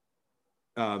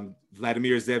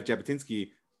Vladimir Zev Jabotinsky,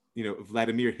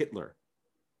 Vladimir Hitler.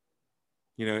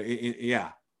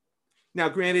 Yeah. Now,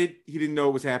 granted, he didn't know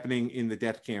what was happening in the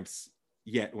death camps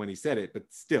yet when he said it, but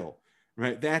still,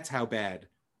 right? That's how bad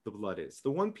the blood is.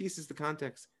 The one piece is the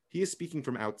context. He is speaking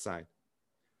from outside.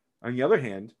 On the other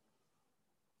hand,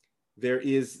 there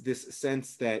is this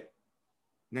sense that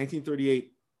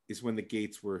 1938 is when the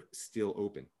gates were still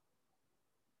open.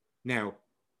 Now,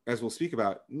 as we'll speak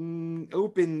about,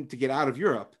 open to get out of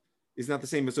Europe is not the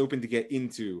same as open to get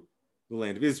into the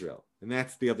land of Israel. And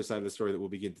that's the other side of the story that we'll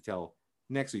begin to tell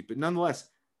next week. But nonetheless,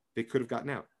 they could have gotten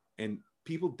out. And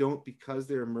people don't because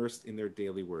they're immersed in their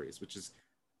daily worries, which is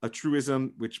a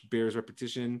truism which bears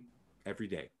repetition every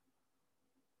day.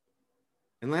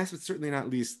 And last but certainly not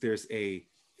least, there's a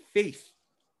faith.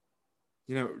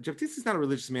 Jabotinsky's not a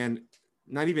religious man,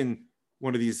 not even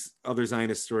one of these other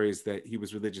Zionist stories that he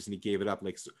was religious and he gave it up,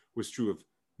 like was true of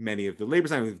many of the labor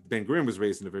Zionists. Ben Gurion was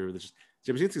raised in a very religious.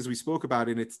 Jabotinsky, as we spoke about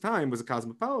in its time, was a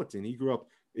cosmopolitan. He grew up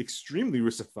extremely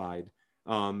Russified,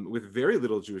 with very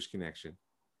little Jewish connection.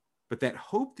 But that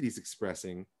hope that he's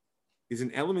expressing is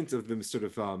an element of the sort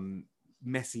of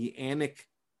messianic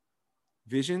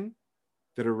vision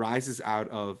that arises out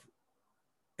of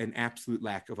an absolute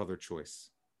lack of other choice.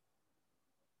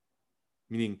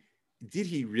 Meaning, did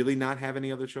he really not have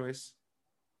any other choice?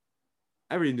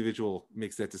 Every individual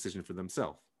makes that decision for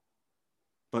themselves.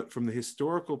 But from the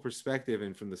historical perspective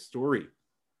and from the story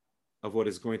of what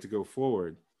is going to go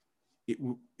forward, it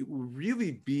will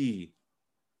really be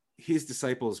his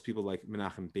disciples, people like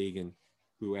Menachem Begin,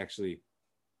 who actually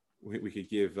we could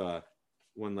give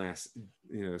one last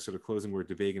sort of closing word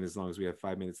to Begin as long as we have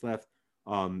 5 minutes left,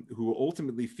 who will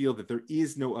ultimately feel that there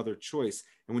is no other choice.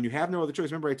 And when you have no other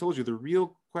choice, remember I told you the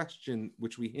real question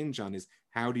which we hinge on is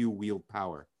how do you wield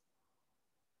power?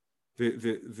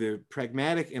 The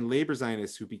pragmatic and labor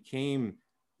Zionists who became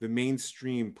the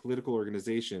mainstream political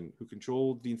organization, who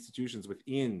controlled the institutions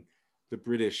within the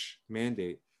British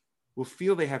mandate, will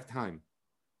feel they have time.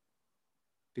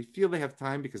 They feel they have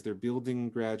time because they're building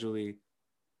gradually.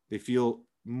 They feel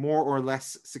more or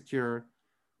less secure.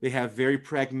 They have very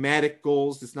pragmatic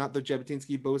goals. It's not the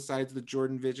Jabotinsky both sides of the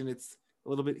Jordan vision. It's a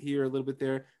little bit here, a little bit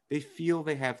there. They feel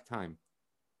they have time.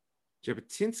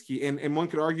 Jabotinsky, and one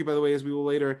could argue, by the way, as we will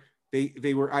later,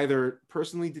 They were either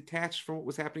personally detached from what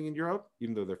was happening in Europe,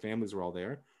 even though their families were all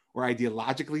there, or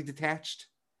ideologically detached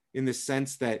in the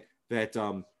sense that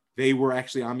they were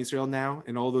actually Am Yisrael now,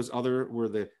 and all those other were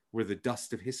the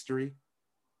dust of history,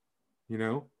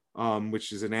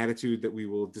 which is an attitude that we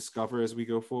will discover as we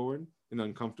go forward in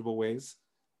uncomfortable ways.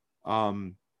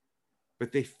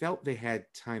 But they felt they had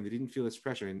time. They didn't feel this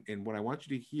pressure. And what I want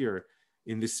you to hear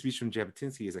in this speech from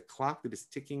Jabotinsky is a clock that is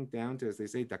ticking down to, as they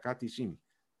say, Dakat Tishim.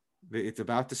 It's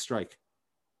about to strike.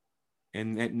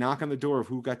 And that knock on the door of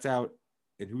who gets out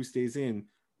and who stays in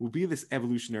will be this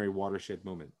evolutionary watershed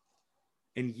moment.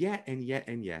 And yet,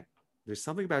 there's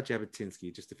something about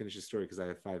Jabotinsky, just to finish the story because I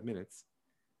have 5 minutes,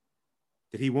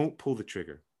 that he won't pull the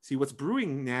trigger. See, what's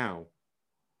brewing now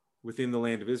within the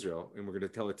land of Israel, and we're going to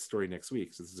tell its story next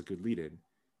week, so this is a good lead-in,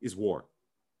 is war.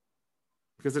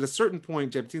 Because at a certain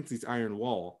point, Jabotinsky's iron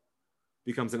wall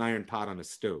becomes an iron pot on a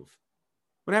stove.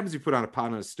 What happens if you put on a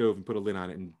pot on a stove and put a lid on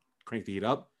it and crank the heat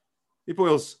up? It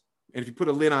boils. And if you put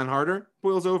a lid on harder, it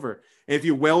boils over. And if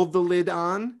you weld the lid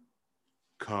on,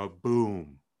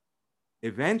 kaboom.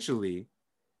 Eventually,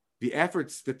 the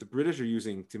efforts that the British are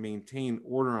using to maintain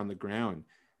order on the ground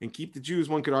and keep the Jews,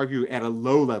 one could argue, at a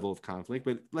low level of conflict,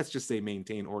 but let's just say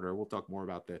maintain order. We'll talk more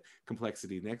about the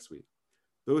complexity next week.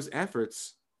 Those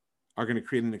efforts are going to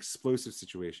create an explosive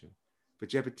situation. But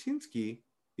Jabotinsky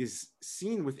is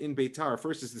seen within Beitar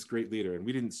first as this great leader, and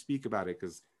we didn't speak about it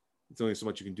because it's only so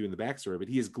much you can do in the backstory, but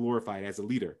he is glorified as a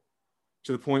leader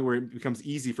to the point where it becomes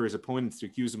easy for his opponents to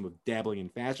accuse him of dabbling in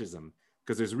fascism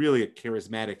because there's really a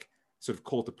charismatic sort of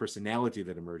cult of personality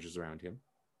that emerges around him,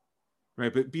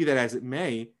 right? But be that as it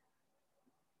may,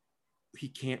 he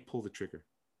can't pull the trigger.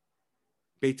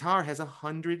 Beitar has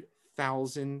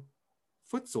 100,000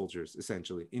 foot soldiers,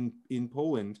 essentially, in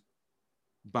Poland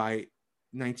by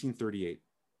 1938.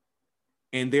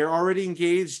 And they're already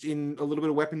engaged in a little bit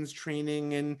of weapons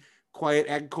training and quiet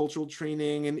agricultural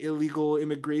training and illegal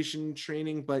immigration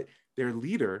training, but their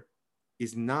leader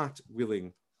is not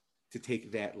willing to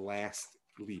take that last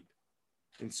leap.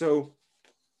 And so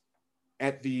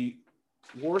at the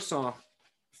Warsaw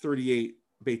 38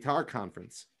 Beitar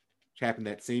conference, which happened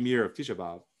that same year of Tisha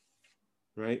B'Av,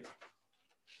 right?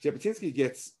 Jabotinsky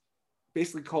gets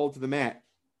basically called to the mat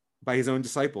by his own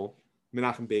disciple,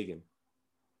 Menachem Begin,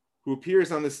 who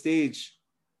appears on the stage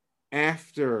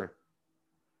after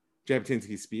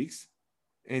Jabotinsky speaks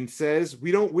and says,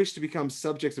 "We don't wish to become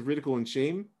subjects of ridicule and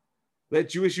shame. Let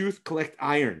Jewish youth collect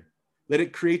iron. Let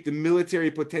it create the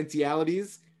military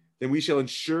potentialities. Then we shall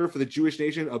ensure for the Jewish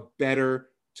nation a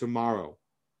better tomorrow."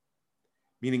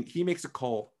 Meaning he makes a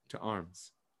call to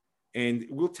arms. And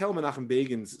we'll tell Menachem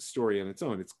Begin's story on its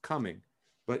own. It's coming.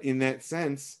 But in that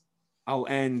sense, I'll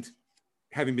end,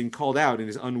 having been called out in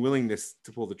his unwillingness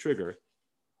to pull the trigger,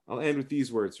 I'll end with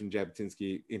these words from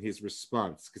Jabotinsky in his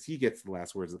response, because he gets the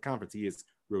last words of the conference. He is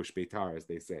Rosh Beitar, as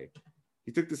they say.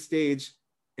 He took the stage,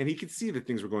 and he could see that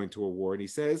things were going to a war, and he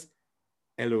says,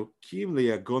 Elokim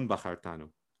le'agon bachartanu.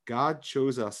 God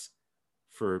chose us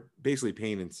for basically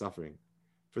pain and suffering,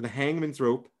 for the hangman's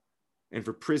rope, and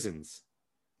for prisons.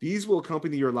 These will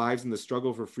accompany your lives in the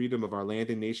struggle for freedom of our land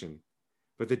and nation.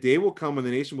 But the day will come when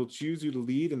the nation will choose you to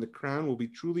lead, and the crown will be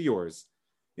truly yours.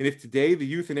 And if today the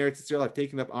youth in Eretz Yisrael have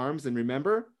taken up arms, then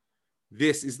remember,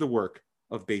 this is the work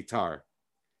of Beitar.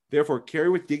 Therefore, carry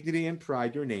with dignity and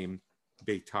pride your name,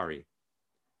 Beitari.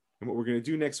 And what we're going to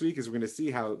do next week is we're going to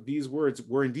see how these words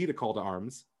were indeed a call to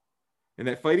arms, and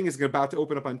that fighting is about to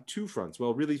open up on two fronts.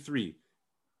 Well, really three.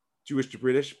 Jewish to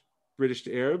British, British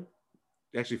to Arab,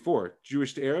 actually four,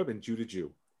 Jewish to Arab, and Jew to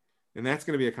Jew. And that's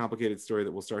going to be a complicated story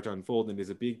that will start to unfold and is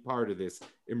a big part of this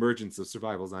emergence of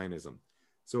survival Zionism.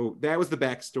 So that was the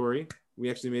backstory. We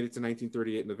actually made it to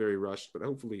 1938 in a very rushed, but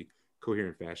hopefully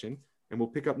coherent fashion. And we'll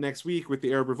pick up next week with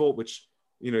the Arab Revolt, which,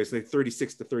 is like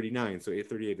 36 to 39. So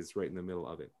 838 is right in the middle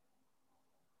of it.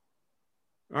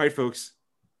 All right, folks.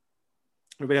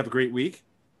 Everybody have a great week.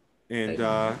 And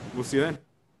we'll see you then.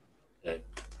 Okay.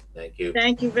 Thank you.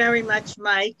 Thank you very much,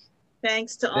 Mike.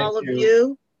 Thanks to all of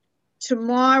you.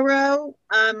 Tomorrow,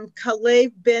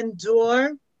 Kalev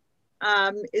Ben-Dor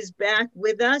is back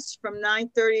with us from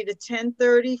 9:30 to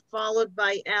 10:30, followed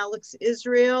by Alex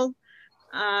Israel.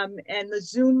 And the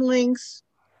Zoom links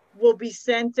will be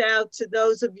sent out to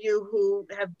those of you who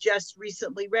have just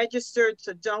recently registered.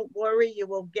 So don't worry, you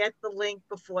will get the link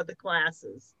before the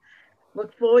classes.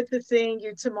 Look forward to seeing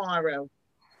you tomorrow.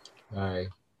 Bye.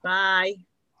 Bye.